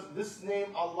 because this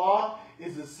name Allah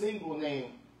is a single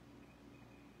name.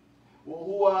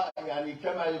 وهو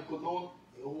كما يقولون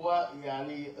هو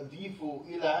أضيف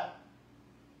إلى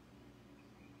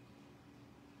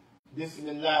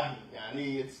Bismillah,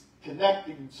 it's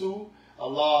connecting to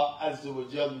Allah Azza wa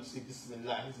Jalla. You say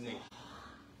Bismillah, His name.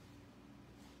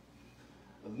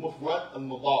 Al-Mufrad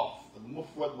al-Mudaf.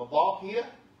 Al-Mufrad Mudaf here.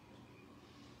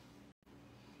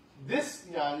 This,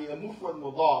 Al-Mufrad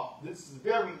Mudaf, this is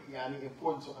very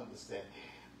important to understand.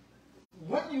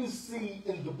 When you see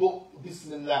in the book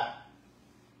Bismillah,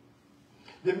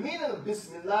 the meaning of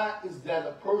Bismillah is that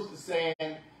a person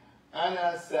saying,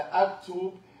 Ana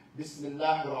sa'aktub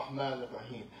Bismillah ar-Rahman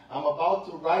ar-Rahim. I'm about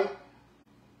to write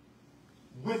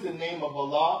with the name of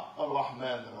Allah,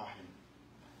 ar-Rahman ar-Rahim.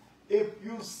 If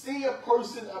you see a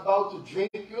person about to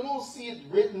drink, you don't see it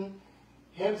written,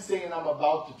 him saying I'm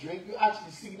about to drink. You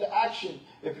actually see the action.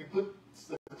 If he puts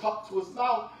the cup to his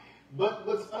mouth, But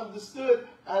what's understood,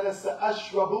 أَنَا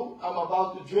سَأَشْرَبُ, I'm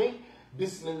about to drink,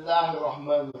 Bismillah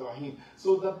ar-Rahman ar-Rahim.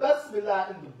 So the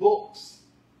Bismillah in the books,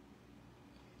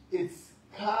 it's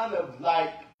kind of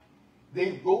like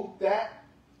they wrote that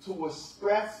to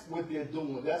express what they're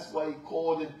doing. That's why he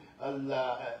called it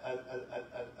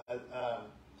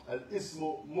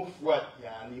al-Ismu Mufrad,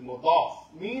 yani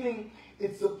Mudaf, meaning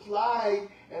it's applied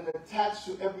and attached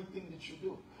to everything that you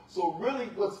do. So really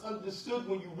what's understood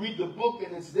when you read the book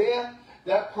and it's there,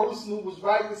 that person who was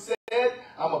writing said,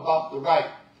 I'm about to write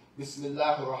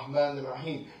Bismillah ar-Rahman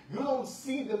ar-Rahim. You don't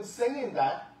see them saying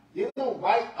that. They don't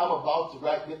write, I'm about to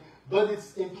write it, but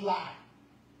it's implied.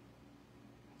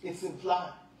 It's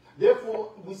implied.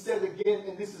 Therefore, we said again,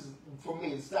 and this is for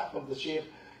me, it's not from the Shaikh.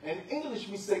 In English,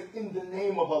 we say, in the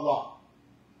name of Allah.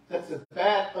 That's a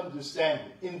bad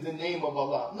understanding. In the name of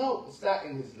Allah. No, it's not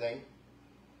in His name.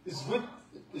 It's with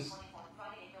His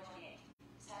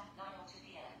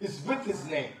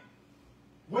name.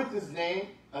 With His name,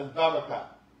 Al-Barakah.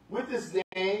 With His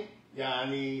name,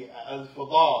 يعني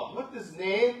Al-Fadal. With His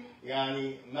name,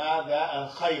 يعني ماذا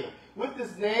Al-Khayr. With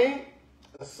His name,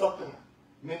 Al-Satr.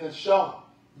 Min Al-Shar.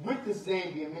 With His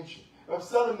name being mentioned. Rav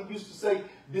Salman used to say,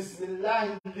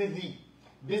 Bismillah al-Ladhi.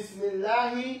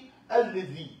 Bismillah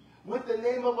al-Ladhi. With the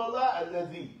name of Allah,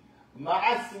 al-Ladhi.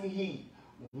 Ma'asmihi.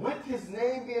 With His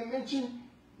name being mentioned,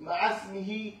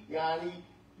 Ma'asmihi, yani,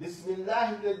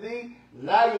 Bismillah al-Ladhi,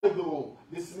 la yaduru.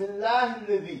 Bismillah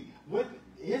al-Ladhi. With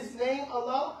His name,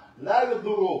 Allah, la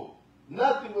yaduru.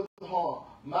 Nothing with harm.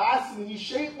 Ma'asmihi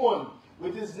shay'un.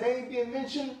 With His name being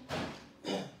mentioned,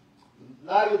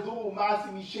 لا يضر مع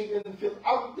اسمه شيئا في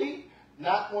الأرض,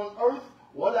 not on earth,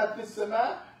 ولا في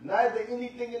السماء, neither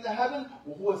anything in the heaven,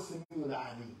 وهو السميع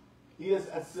العليم. He is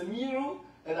السميع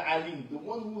العليم, the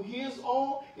one who hears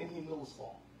all and He knows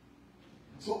all.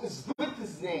 So it's with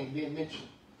His name being mentioned.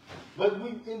 But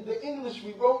in the English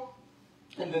we wrote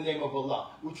in the name of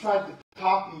Allah. We tried to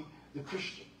copy the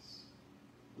Christians.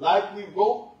 Like we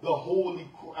wrote the Holy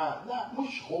Quran. Not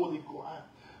much Holy Quran.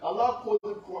 Allah called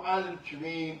the Quran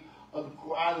al-Kareem,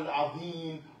 Al-Quran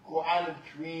al-Azim, Quran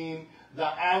al-Kareem, the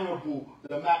honorable,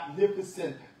 the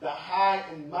magnificent, the high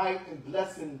in might and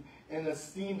blessing and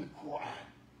esteemed Quran.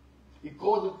 He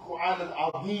called it Quran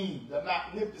al-Azim, the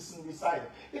magnificent reciter.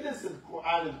 It isn't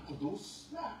Quran al-Qudus.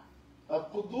 No.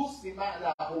 Al-Qudus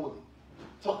bima'na holy.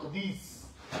 Taqdees,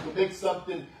 to make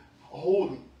something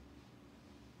holy.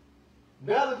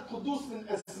 بل القدوس من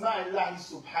أسماء الله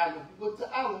سبحانه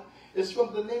وتعالى. It's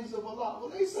from the names of Allah.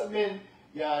 وليس من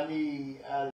يعني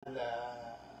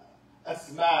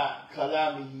أسماء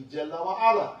كلامه جل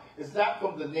وعلا. It's not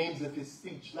from the names of His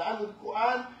speech. لأن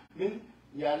القرآن من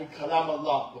يعني كلام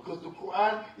الله, because the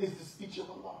Quran is the speech of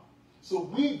Allah. So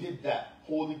we did that,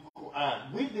 Holy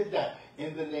Quran. We did that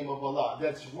in the name of Allah.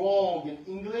 That's wrong in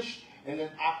English and in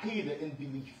Aqidah, in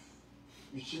belief.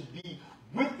 You should be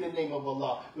with the name of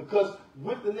Allah, because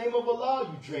with the name of Allah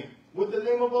you drink. With the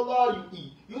name of Allah you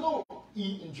eat. You don't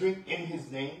eat and drink in His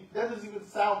name. That doesn't even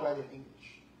sound right in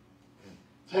English.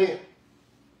 Tell you.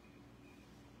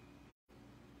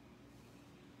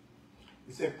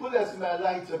 He said, كل أسماء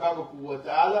الله تبارك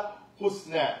وتعالى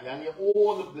حسنى. يعني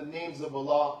all of the names of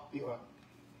Allah, they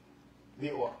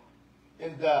are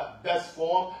in the best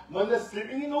form.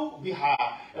 وَنَسْتَعِينُ بِهَا.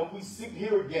 And we seek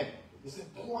here again. It's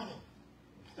important.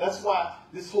 That's why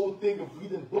this whole thing of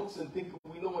reading books and thinking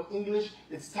we know in English,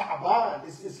 it's ta'ban.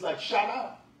 It's like shut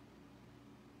up.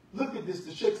 Look at this.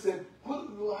 The Shaikh said,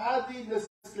 all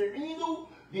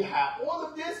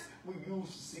of this we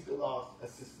use to seek Allah's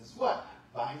assistance. What?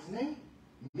 By His name.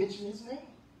 Mention His name.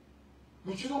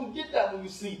 But you don't get that when you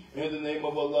see, in the name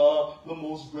of Allah, the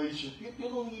most gracious. You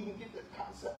don't even get that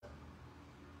concept.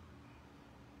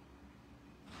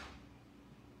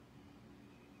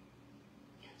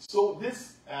 So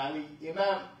this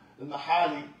Imam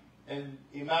al-Mahali and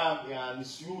Imam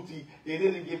Suyuti, they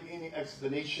didn't give any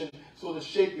explanation. So the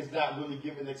Shaykh is not really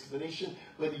giving explanation,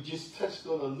 but he just touched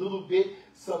on a little bit,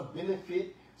 some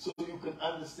benefit, so you can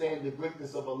understand the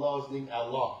greatness of Allah's name,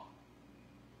 Allah.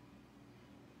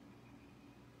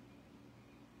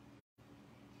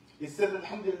 It said,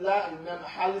 Al-Hamdulillah, Imam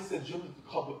al-Mahali said, Jumlat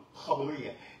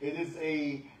Khabariyah. It is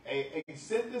a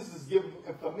sentence that's giving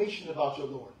information about your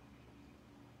Lord.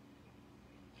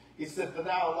 He said,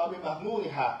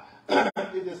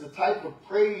 it is a type of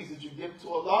praise that you give to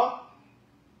Allah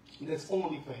that's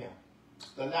only for Him.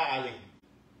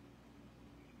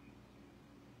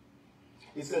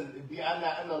 He said,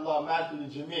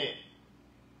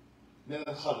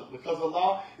 because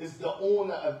Allah is the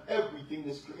owner of everything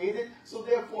that's created, so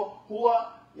therefore,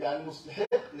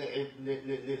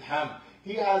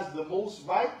 He has the most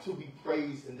right to be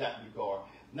praised in that regard.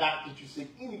 not that you say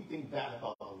anything bad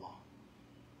about Allah.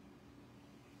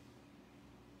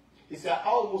 He said,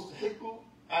 "Al mustahiku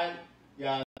and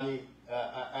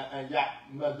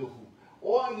yahmaduhu,"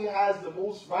 or he has the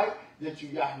most right that you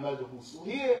yahmaduhu. So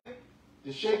here,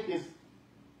 the Shaikh is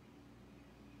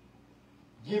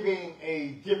giving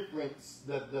a difference.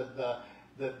 The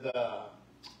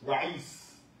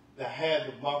Rais, the head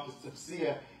of Marcus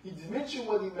Tafsir, he mentioned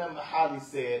what Imam Mahali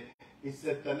said. He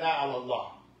said, "Thana ala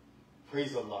Allah,"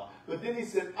 praise Allah. But then he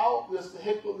said, "Al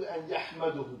yastahiku and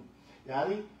yahmaduhu,"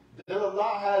 yani that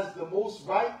Allah has the most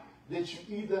right that you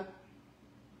either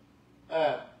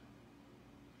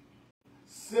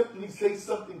simply say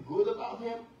something good about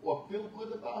him or feel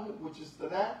good about him, which is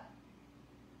thana,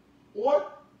 or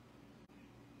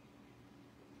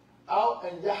al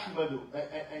and yahmadu.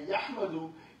 And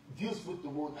yahmadu deals with the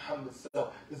word ham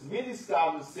itself. Because many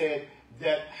scholars said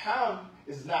that ham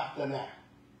is not thana.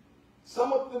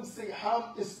 Some of them say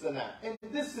ham is thana. And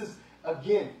this is,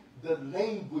 again, the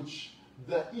language,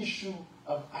 the issue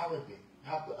of Arabic.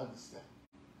 You have to understand.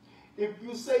 If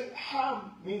you say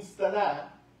ham means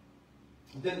thana,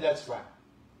 then that's right.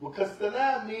 Because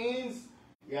thana means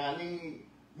yani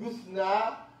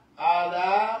yuthna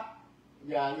ala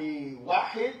yani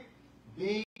wahid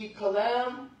bi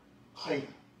kalam khayr.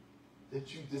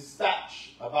 That you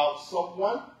dispatch about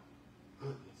someone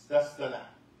goodness. That's thana.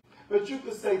 But you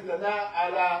could say thana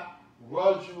ala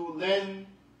rajulin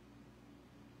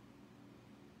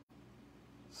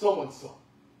so and so.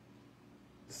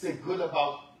 Say good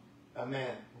about a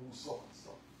man who's so and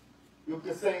so. You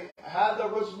can say هذا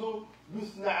رجل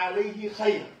يثنى عليه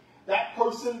خير. That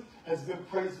person has been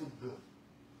praised with good.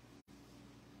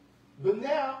 But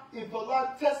now, if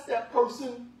Allah tests that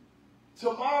person,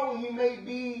 tomorrow he may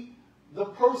be the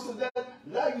person that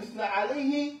لا يثنى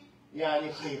عليه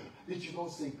يعني خير, that you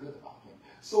don't say good about him.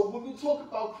 So when you talk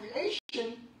about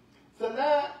creation,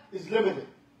 thana is limited.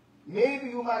 Maybe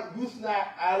you might يثنى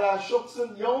على شخص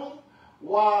يوم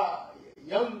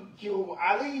وينكر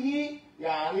عليه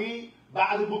يعني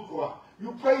بعد بكرة.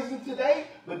 You praise him today,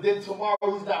 but then tomorrow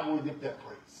he's not worthy of that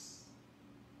praise.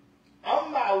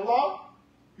 أما Allah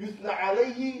يثنى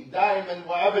عليه دائما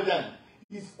وأبدا.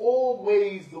 He's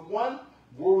always the one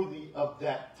worthy of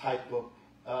that type of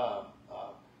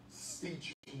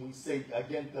speech. We say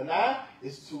again, thana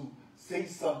is to say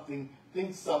something,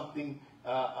 think something,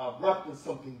 reference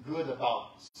something good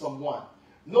about someone.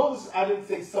 Notice I didn't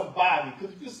say somebody,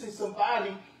 because if you say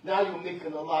somebody, now you're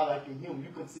making Allah like a human.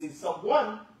 You can say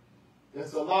someone.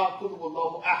 There's Allah, Qul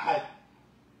Huwallahu Ahad.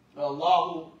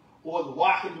 Allahu huwa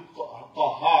al-Wahid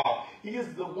al-Qahhar. He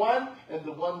is the one and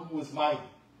the one who is mighty.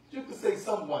 You can say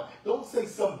someone. Don't say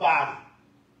somebody.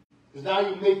 Because now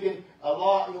you're making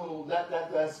Allah, you know,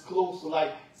 that's close to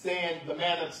like saying the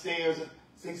man upstairs and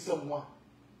say someone.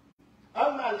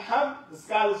 Al-Hamd, the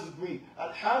scholars agree.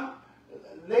 Al-Hamd,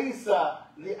 laysa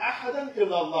li ahadan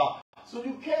illa Allah. So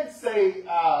you can't say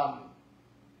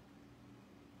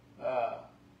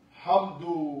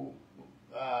Hamdu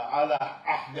ala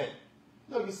Ahmed.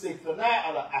 No, you say Thana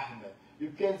ala Ahmed.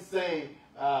 You can't say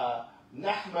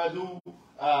Nahmadu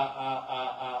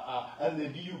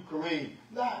An-Nabiyyu Kareem.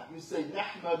 Nah, you say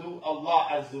Nahmadu Allah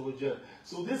Azza wa Jal.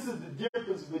 So this is the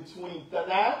difference between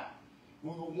Thana,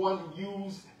 we want to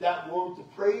use that word to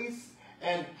praise,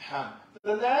 and Ham.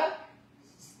 Thana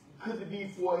could be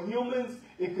for humans,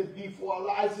 it could be for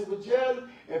Allah Azza wa Jal,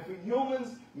 and for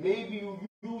humans, maybe you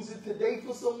use it today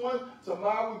for someone,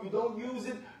 tomorrow you don't use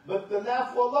it, but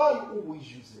thana for Allah, you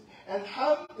always use it. And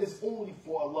ham is only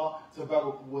for Allah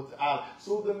tabarak wa ta'ala.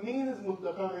 So the meaning is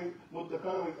mutakariban.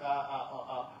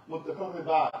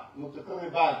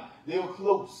 They are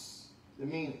close, the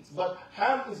meanings. But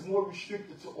ham is more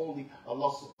restricted to only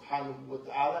Allah subhanahu wa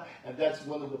ta'ala, and that's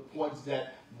one of the points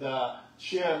that the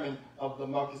chairman of the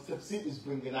Marcus Tafsir is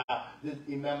bringing out. That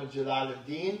Imam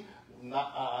Jalaalain,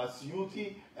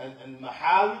 Suyuti, and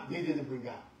Mahali, they didn't bring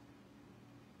out.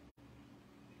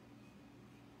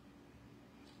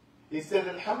 He said,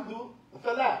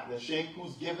 Alhamdulillah, the Shaykh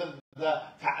who's given the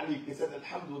ta'liq, he said,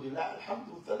 Alhamdulillah,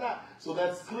 Alhamdulillah. So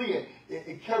that's clear.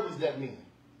 It carries that meaning.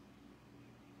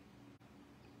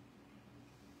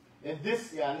 And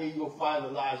this, you'll find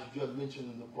Allah Azza wa Jalla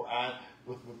mentioned in the Quran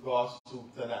with regards to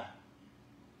Thana.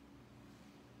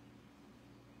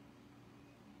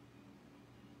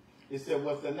 It said,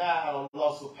 وَثَنَاءَ عَلَى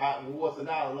اللَّهِ سُبْحَانَهُ وَثَنَاءَ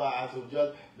عَلَى اللَّهِ عَزَّ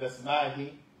وَجَلَّ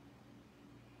بِأَسْمَائِهِ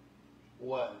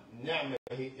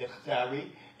وَنِعْمَهِ إِخْتَارِ.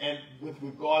 And with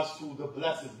regards to the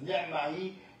blessings,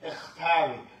 نِعْمَهِ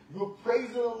إِخْتَارِ. You're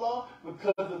praising Allah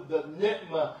because of the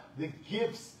ni'mah, the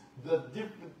gifts, the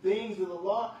different things that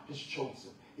Allah has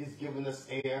chosen. He's given us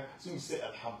air, so you say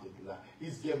Alhamdulillah.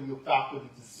 He's given you faculty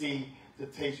to see, to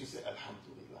taste, you say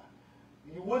Alhamdulillah.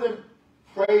 You wouldn't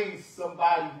praise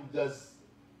somebody who does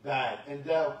bad. And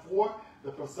therefore,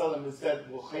 the Prophet said,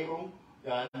 وَخَيْرٌ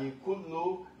يعني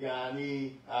كُلُّ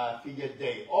يعني فِي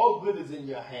يَدَيْ. All good is in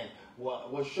your hand.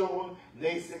 وَشَرٌ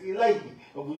لَيْسَ إِلَيْهِ.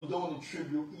 And we don't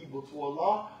attribute evil to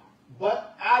Allah.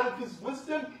 But out of His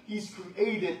wisdom, He's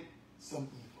created some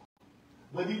evil.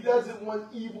 But He doesn't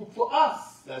want evil for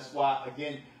us. That's why,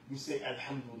 again, we say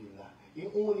Alhamdulillah. He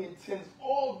only intends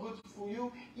all good for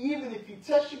you. Even if He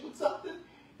tests you with something,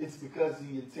 it's because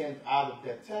He intends out of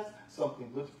that test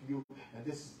something good for you. And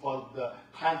this is part of the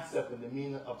concept and the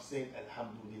meaning of saying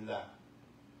Alhamdulillah.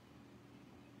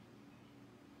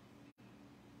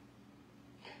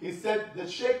 He said, the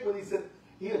Shaikh, when he said,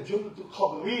 here, Jumlatul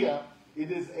Qabriya, it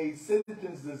is a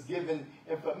sentence that's given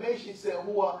information. He said,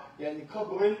 Huwa yani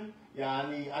kabrin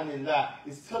yani anillah.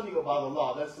 It's telling you about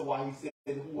Allah. That's why he said,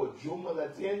 Huwa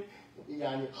jumlatin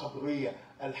yani qabriya.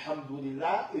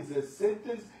 Alhamdulillah is a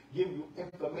sentence giving you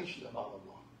information about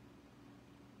Allah.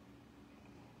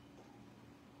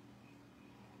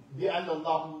 بأن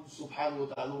الله سبحانه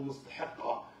وتعالى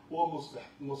مستحق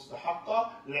ومستحق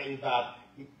للعباد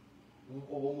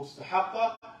ومستحق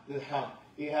للحمد.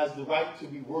 He has the right to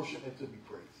be worshipped and to be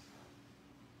praised.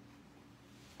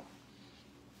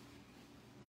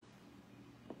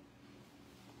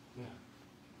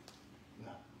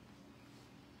 Now,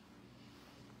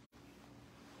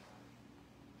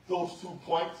 those 2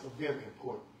 points are very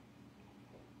important.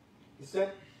 He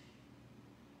said,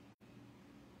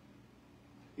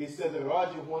 the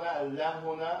Raji huna, Allah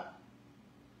huna,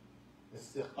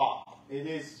 istiqaq. It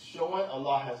is showing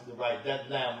Allah has the right. That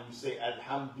lamb, when you say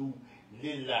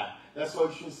Alhamdulillah, that's why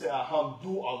you should say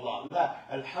Alhamdu Allah. La,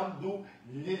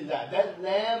 Alhamdulillah. That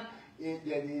lamb, that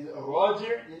is Raji,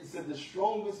 it said the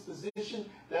strongest position.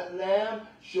 That lamb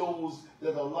shows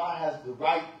that Allah has the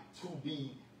right to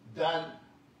be done.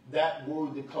 That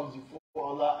word that comes before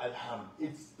Allah, Alhamd.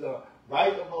 It's the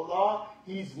right of Allah.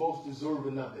 He's most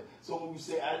deserving of it. So when you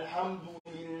say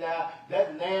Alhamdulillah,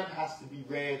 that lamb has to be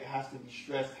read, it has to be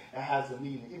stressed, it has a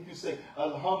meaning. If you say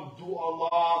Alhamdu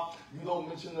Allah, you don't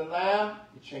mention the lamb,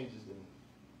 it changes the meaning.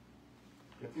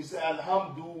 If you say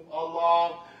Alhamdu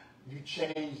Allah, you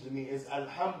change the meaning. It's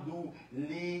Alhamdu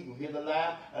Li, you hear the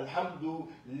lamb, Alhamdu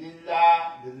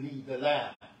Lillah, the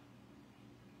lamb.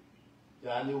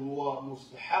 يعني هو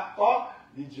مستحق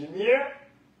لجميع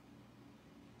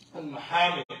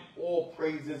المحامد, all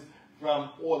praises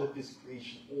from all of His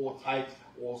creation, all types,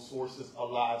 all sources.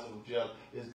 Allah Azza wa Jal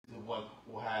is the one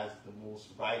who has the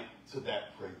most right to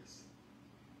that praise.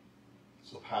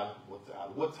 Subhanahu wa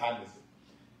ta'ala. What time is it?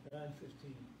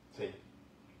 9:15. Take it.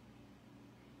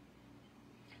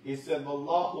 He said,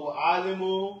 Wallahu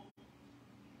alimu.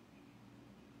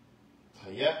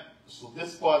 So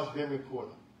this part is very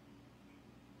important.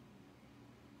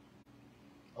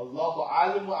 Allahu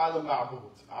alimu ala ma'bud.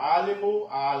 Alimu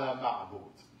ala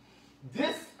ma'bud.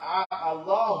 This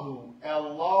Allahu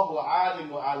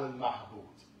alimu ala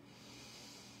ma'bud.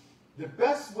 The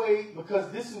best way, because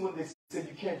this is when they said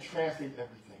you can't translate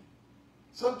everything.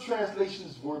 Some translation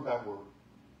is word by word.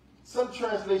 Some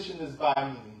translation is by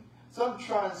meaning. Some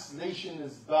translation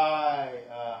is by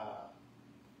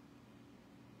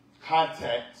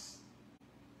context,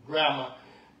 grammar.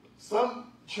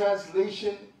 Some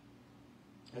translation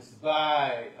is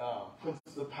by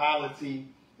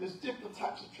principality. There's different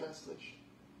types of translation.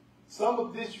 Some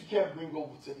of this you can't bring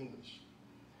over to English.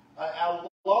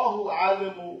 Allahu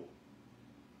alimu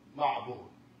ma'bud.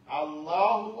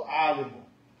 Allahu alimu.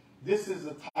 This is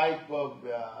a type of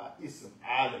ism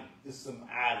alim. Ism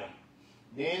alim.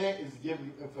 Then it is giving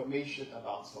you information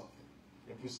about something.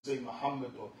 If you say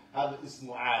Muhammad or hada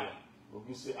ismu alim, or if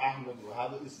you say Ahmed or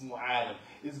hada ismu alim,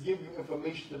 it's giving you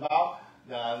information about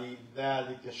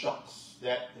ذلك شخص,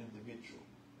 that individual.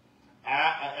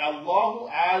 Allahu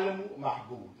alimu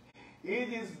mahbud.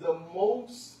 It is the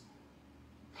most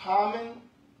common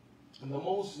and the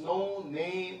most known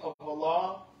name of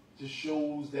Allah to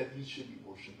shows that He should be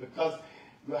worshipped. Because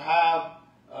you have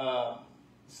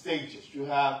stages. You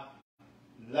have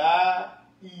La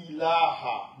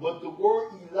ilaha. But the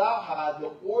word ilaha, the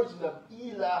origin of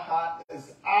ilaha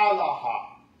is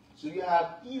alaha. So you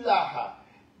have ilaha,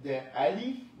 the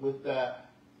alif with the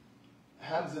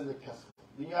hamza and the kasra.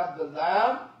 Then you have the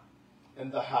lam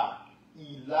and the ha.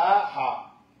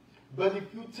 Ilaha. But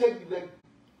if you take the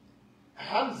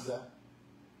hamza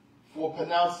for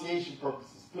pronunciation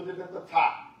purposes, put it at the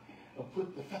top, and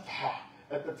put the fatha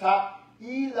at the top,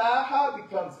 ilaha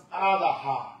becomes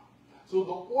alaha. So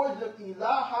the origin of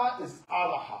ilaha is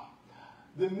alaha.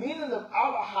 the meaning of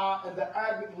Allah in the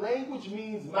Arabic language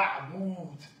means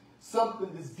ma'bud, something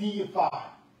that's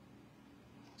deified.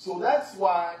 So that's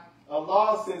why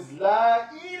Allah says, La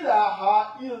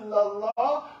ilaha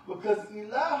illallah, because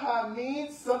ilaha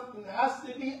means something has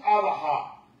to be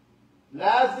Allah.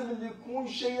 لازم يكون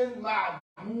شيئا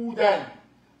معبودا.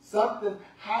 Something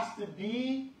has to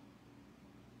be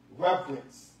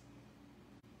reverenced.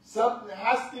 Something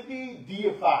has to be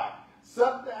deified.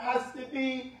 Something has to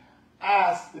be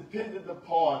asked, depended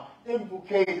upon,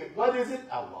 invocated. What is it?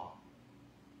 Allah.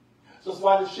 So that's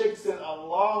why the Shaikh said,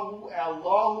 Allahu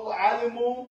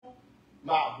alimu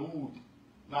ma'bud.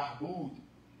 Mahbud.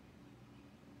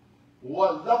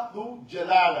 Wa lafdu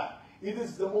jalala. It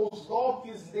is the most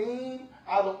loftiest name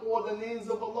out of all the names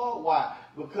of Allah. Why?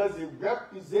 Because it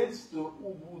represents the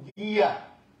ubudiyah,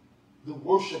 the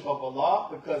worship of Allah.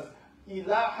 Because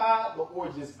ilaha, the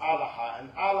origin is Allah,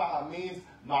 and Allah means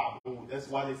ma'bud. That's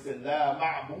why they said, La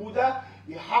ma'buda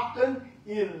bihaqqan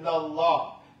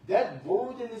illallah. That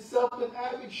word in itself in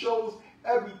Arabic shows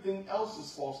everything else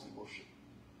is falsely worshipped.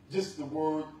 Just the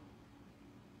word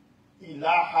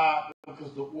ilaha,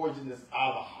 because the origin is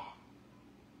Allah.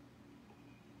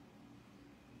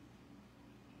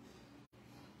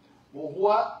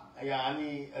 وهو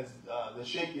يعني as the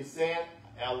Shaykh is saying,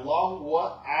 Allah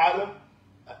هو عالم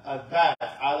الذات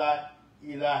على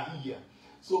إلهية.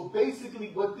 So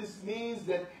basically what this means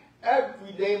that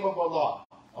every name of Allah,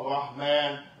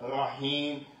 Ar-Rahman,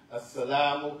 Ar-Rahim,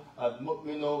 As-Salamu,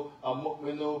 Al-Mu'minu,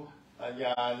 Al-Mu'minu,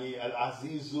 يعني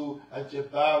العزيز,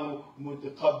 الجبار,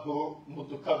 متكبر,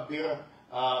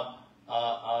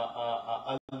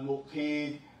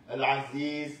 المقيت,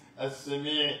 العزيز,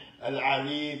 السميع,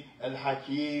 العليم,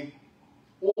 الحكيم.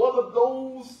 All of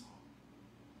those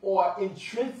are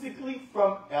intrinsically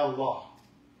from Allah.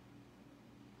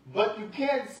 But you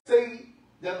can't say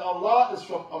that Allah is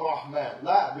from Ar-Rahman.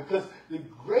 La, because the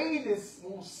greatest,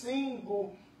 most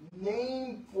single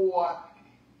name for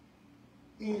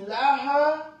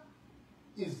Ilaha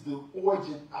is the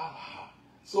origin Allah.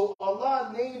 So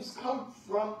Allah names come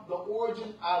from the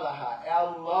origin Allah.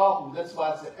 Allah. That's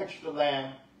why it's an extra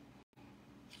lamb.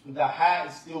 The ha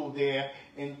is still there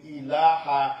in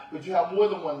Ilaha, but you have more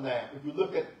than one lamb. If you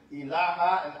look at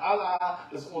Ilaha and Allah,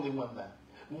 there's only one lamb.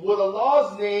 With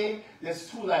Allah's name, there's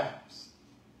two lambs.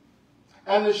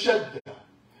 And the shadda.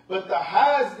 But the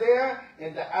ha is there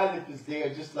and the alif is there,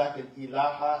 just like in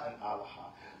Ilaha and Allah.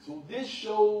 So this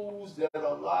shows that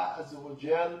Allah Azza wa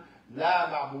Jal, La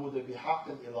ma'buda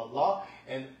bihaqqin illallah,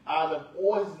 and out of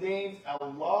all His names,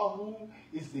 Allahu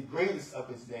is the greatest of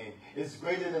His name. It's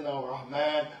greater than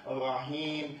Ar-Rahman,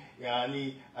 Ar-Rahim,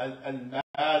 Yani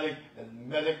Al-Malik,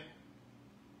 Al-Malik.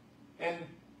 And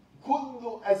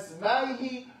kullu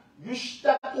asma'ihi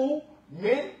yushtaqu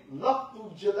min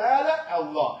lafdul jalala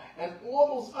Allah. And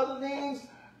all those other names,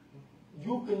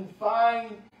 you can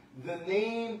find the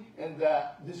name and the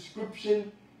description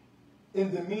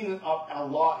in the meaning of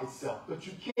Allah itself. But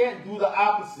you can't do the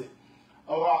opposite.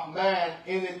 Ar-Rahman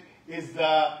in it is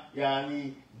the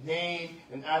yani, name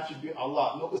and attribute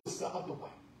Allah. No, it's the other way.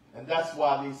 And that's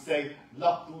why they say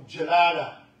Lafdul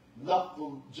Jalala.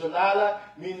 Lafdul Jalala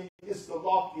meaning it's the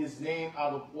loftiest name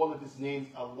out of all of His names,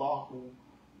 Allahu,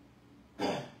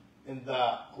 in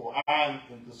the Quran,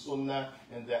 in the Sunnah,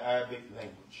 in the Arabic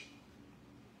language.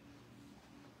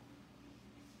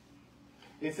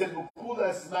 It said, وَكُلَ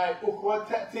أَسْمَاءِ أُخْرَى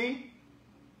تَأْتِي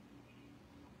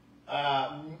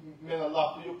من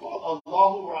الله. You call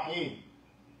Allahu Rahim,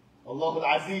 Allahu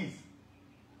Al-Aziz,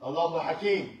 Allahu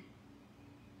Al-Hakim.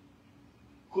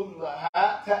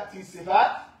 كلها تأتي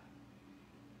صفات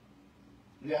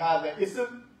لهذا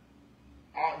اسم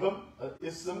أعظم.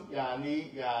 اسم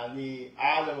يعني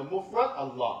عالم مفرد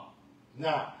Allah.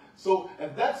 Now, so,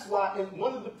 and that's why, and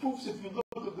one of the proofs, if you look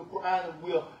at the Quran,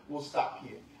 and we'll stop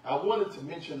here. I wanted to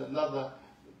mention another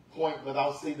point, but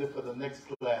I'll save it for the next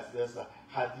class. There's a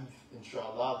hadith,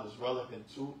 inshallah, that's relevant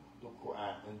to the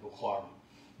Quran and Bukhari.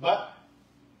 But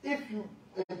if you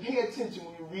pay attention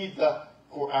when you read the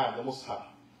Quran, the Mus'haf,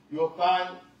 you'll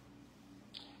find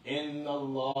Inna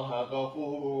Allah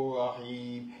Ghafurur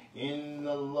Rahim, Inna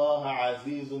Allah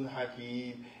Azizun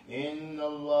Hakim, Inna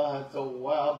Allah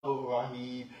Tawwabur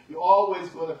Rahim. You're always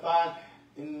going to find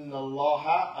Inna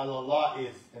Allah, and Allah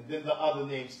is, and then the other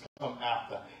names come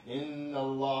after. Inna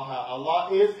Allah, Allah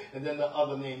is, and then the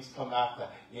other names come after.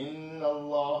 Inna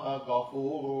Allah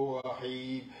Ghafurur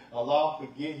Rahim. Allah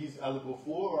forgive, He's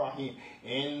Al-Ghafur Rahim.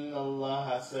 Inna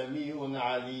Allah Sami'un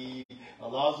Alim.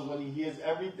 Allah is the one He hears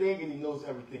everything and He knows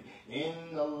everything.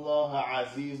 Inna Allah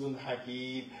Azizun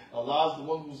Hakim. Allah is the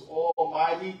one who's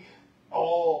almighty,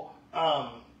 all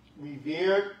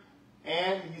revered,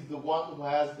 And he's the one who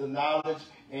has the knowledge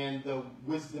and the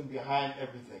wisdom behind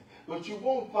everything. But you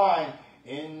won't find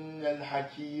in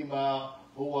al-Hakima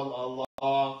huwa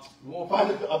Allah. You won't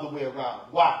find it the other way around.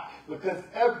 Why? Because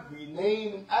every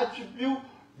name and attribute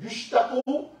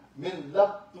yushtaqu min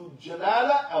lafdu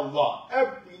jalala Allah.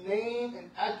 Every name and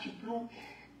attribute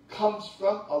comes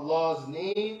from Allah's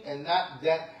name, and not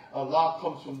that Allah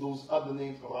comes from those other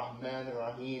names, Rahman,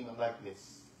 Rahim, and like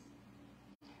this.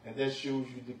 And that shows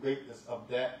you the greatness of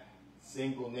that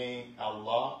single name,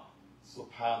 Allah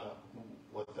subhanahu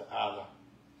wa ta'ala.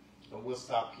 And we'll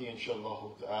stop here,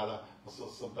 inshallah ta'ala.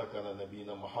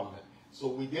 So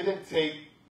we didn't take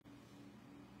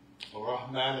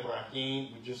Rahman and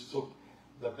Rahim. We just took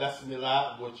the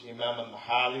Bismillah, which Imam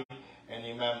al-Mahali and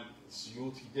Imam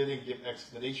Suyuti didn't give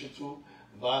explanation to.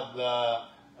 But the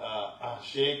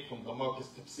Shaikh from the Marcus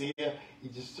Tafsir, he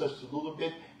just touched a little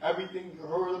bit. Everything you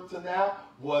heard up to now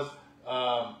was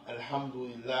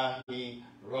Al-Hamdulilaahi,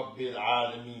 Rabbil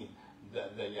Alameen.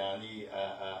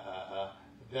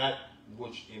 That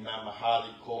which Imam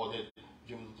Mahali called it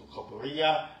Jumlatul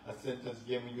Khabariyah, a sentence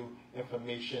giving you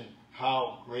information,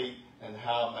 how great and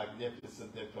how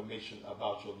magnificent the information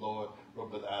about your Lord,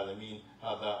 Rabbil Alameen.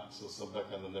 Hada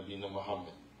Sallallahu Alaihi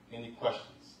Muhammad. Any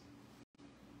questions?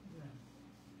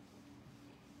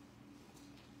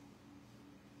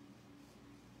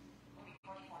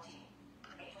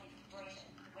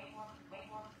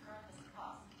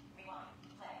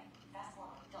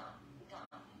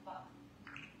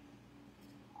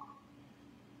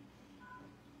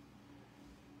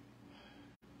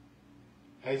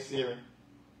 Hey Siri.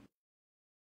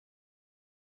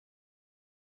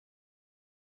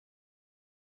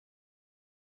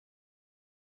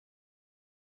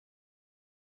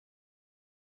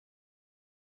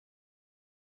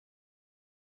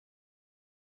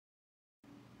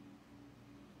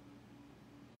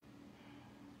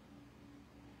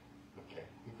 Okay,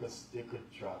 because they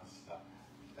could try to stop.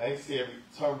 Hey Siri,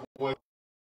 turn voice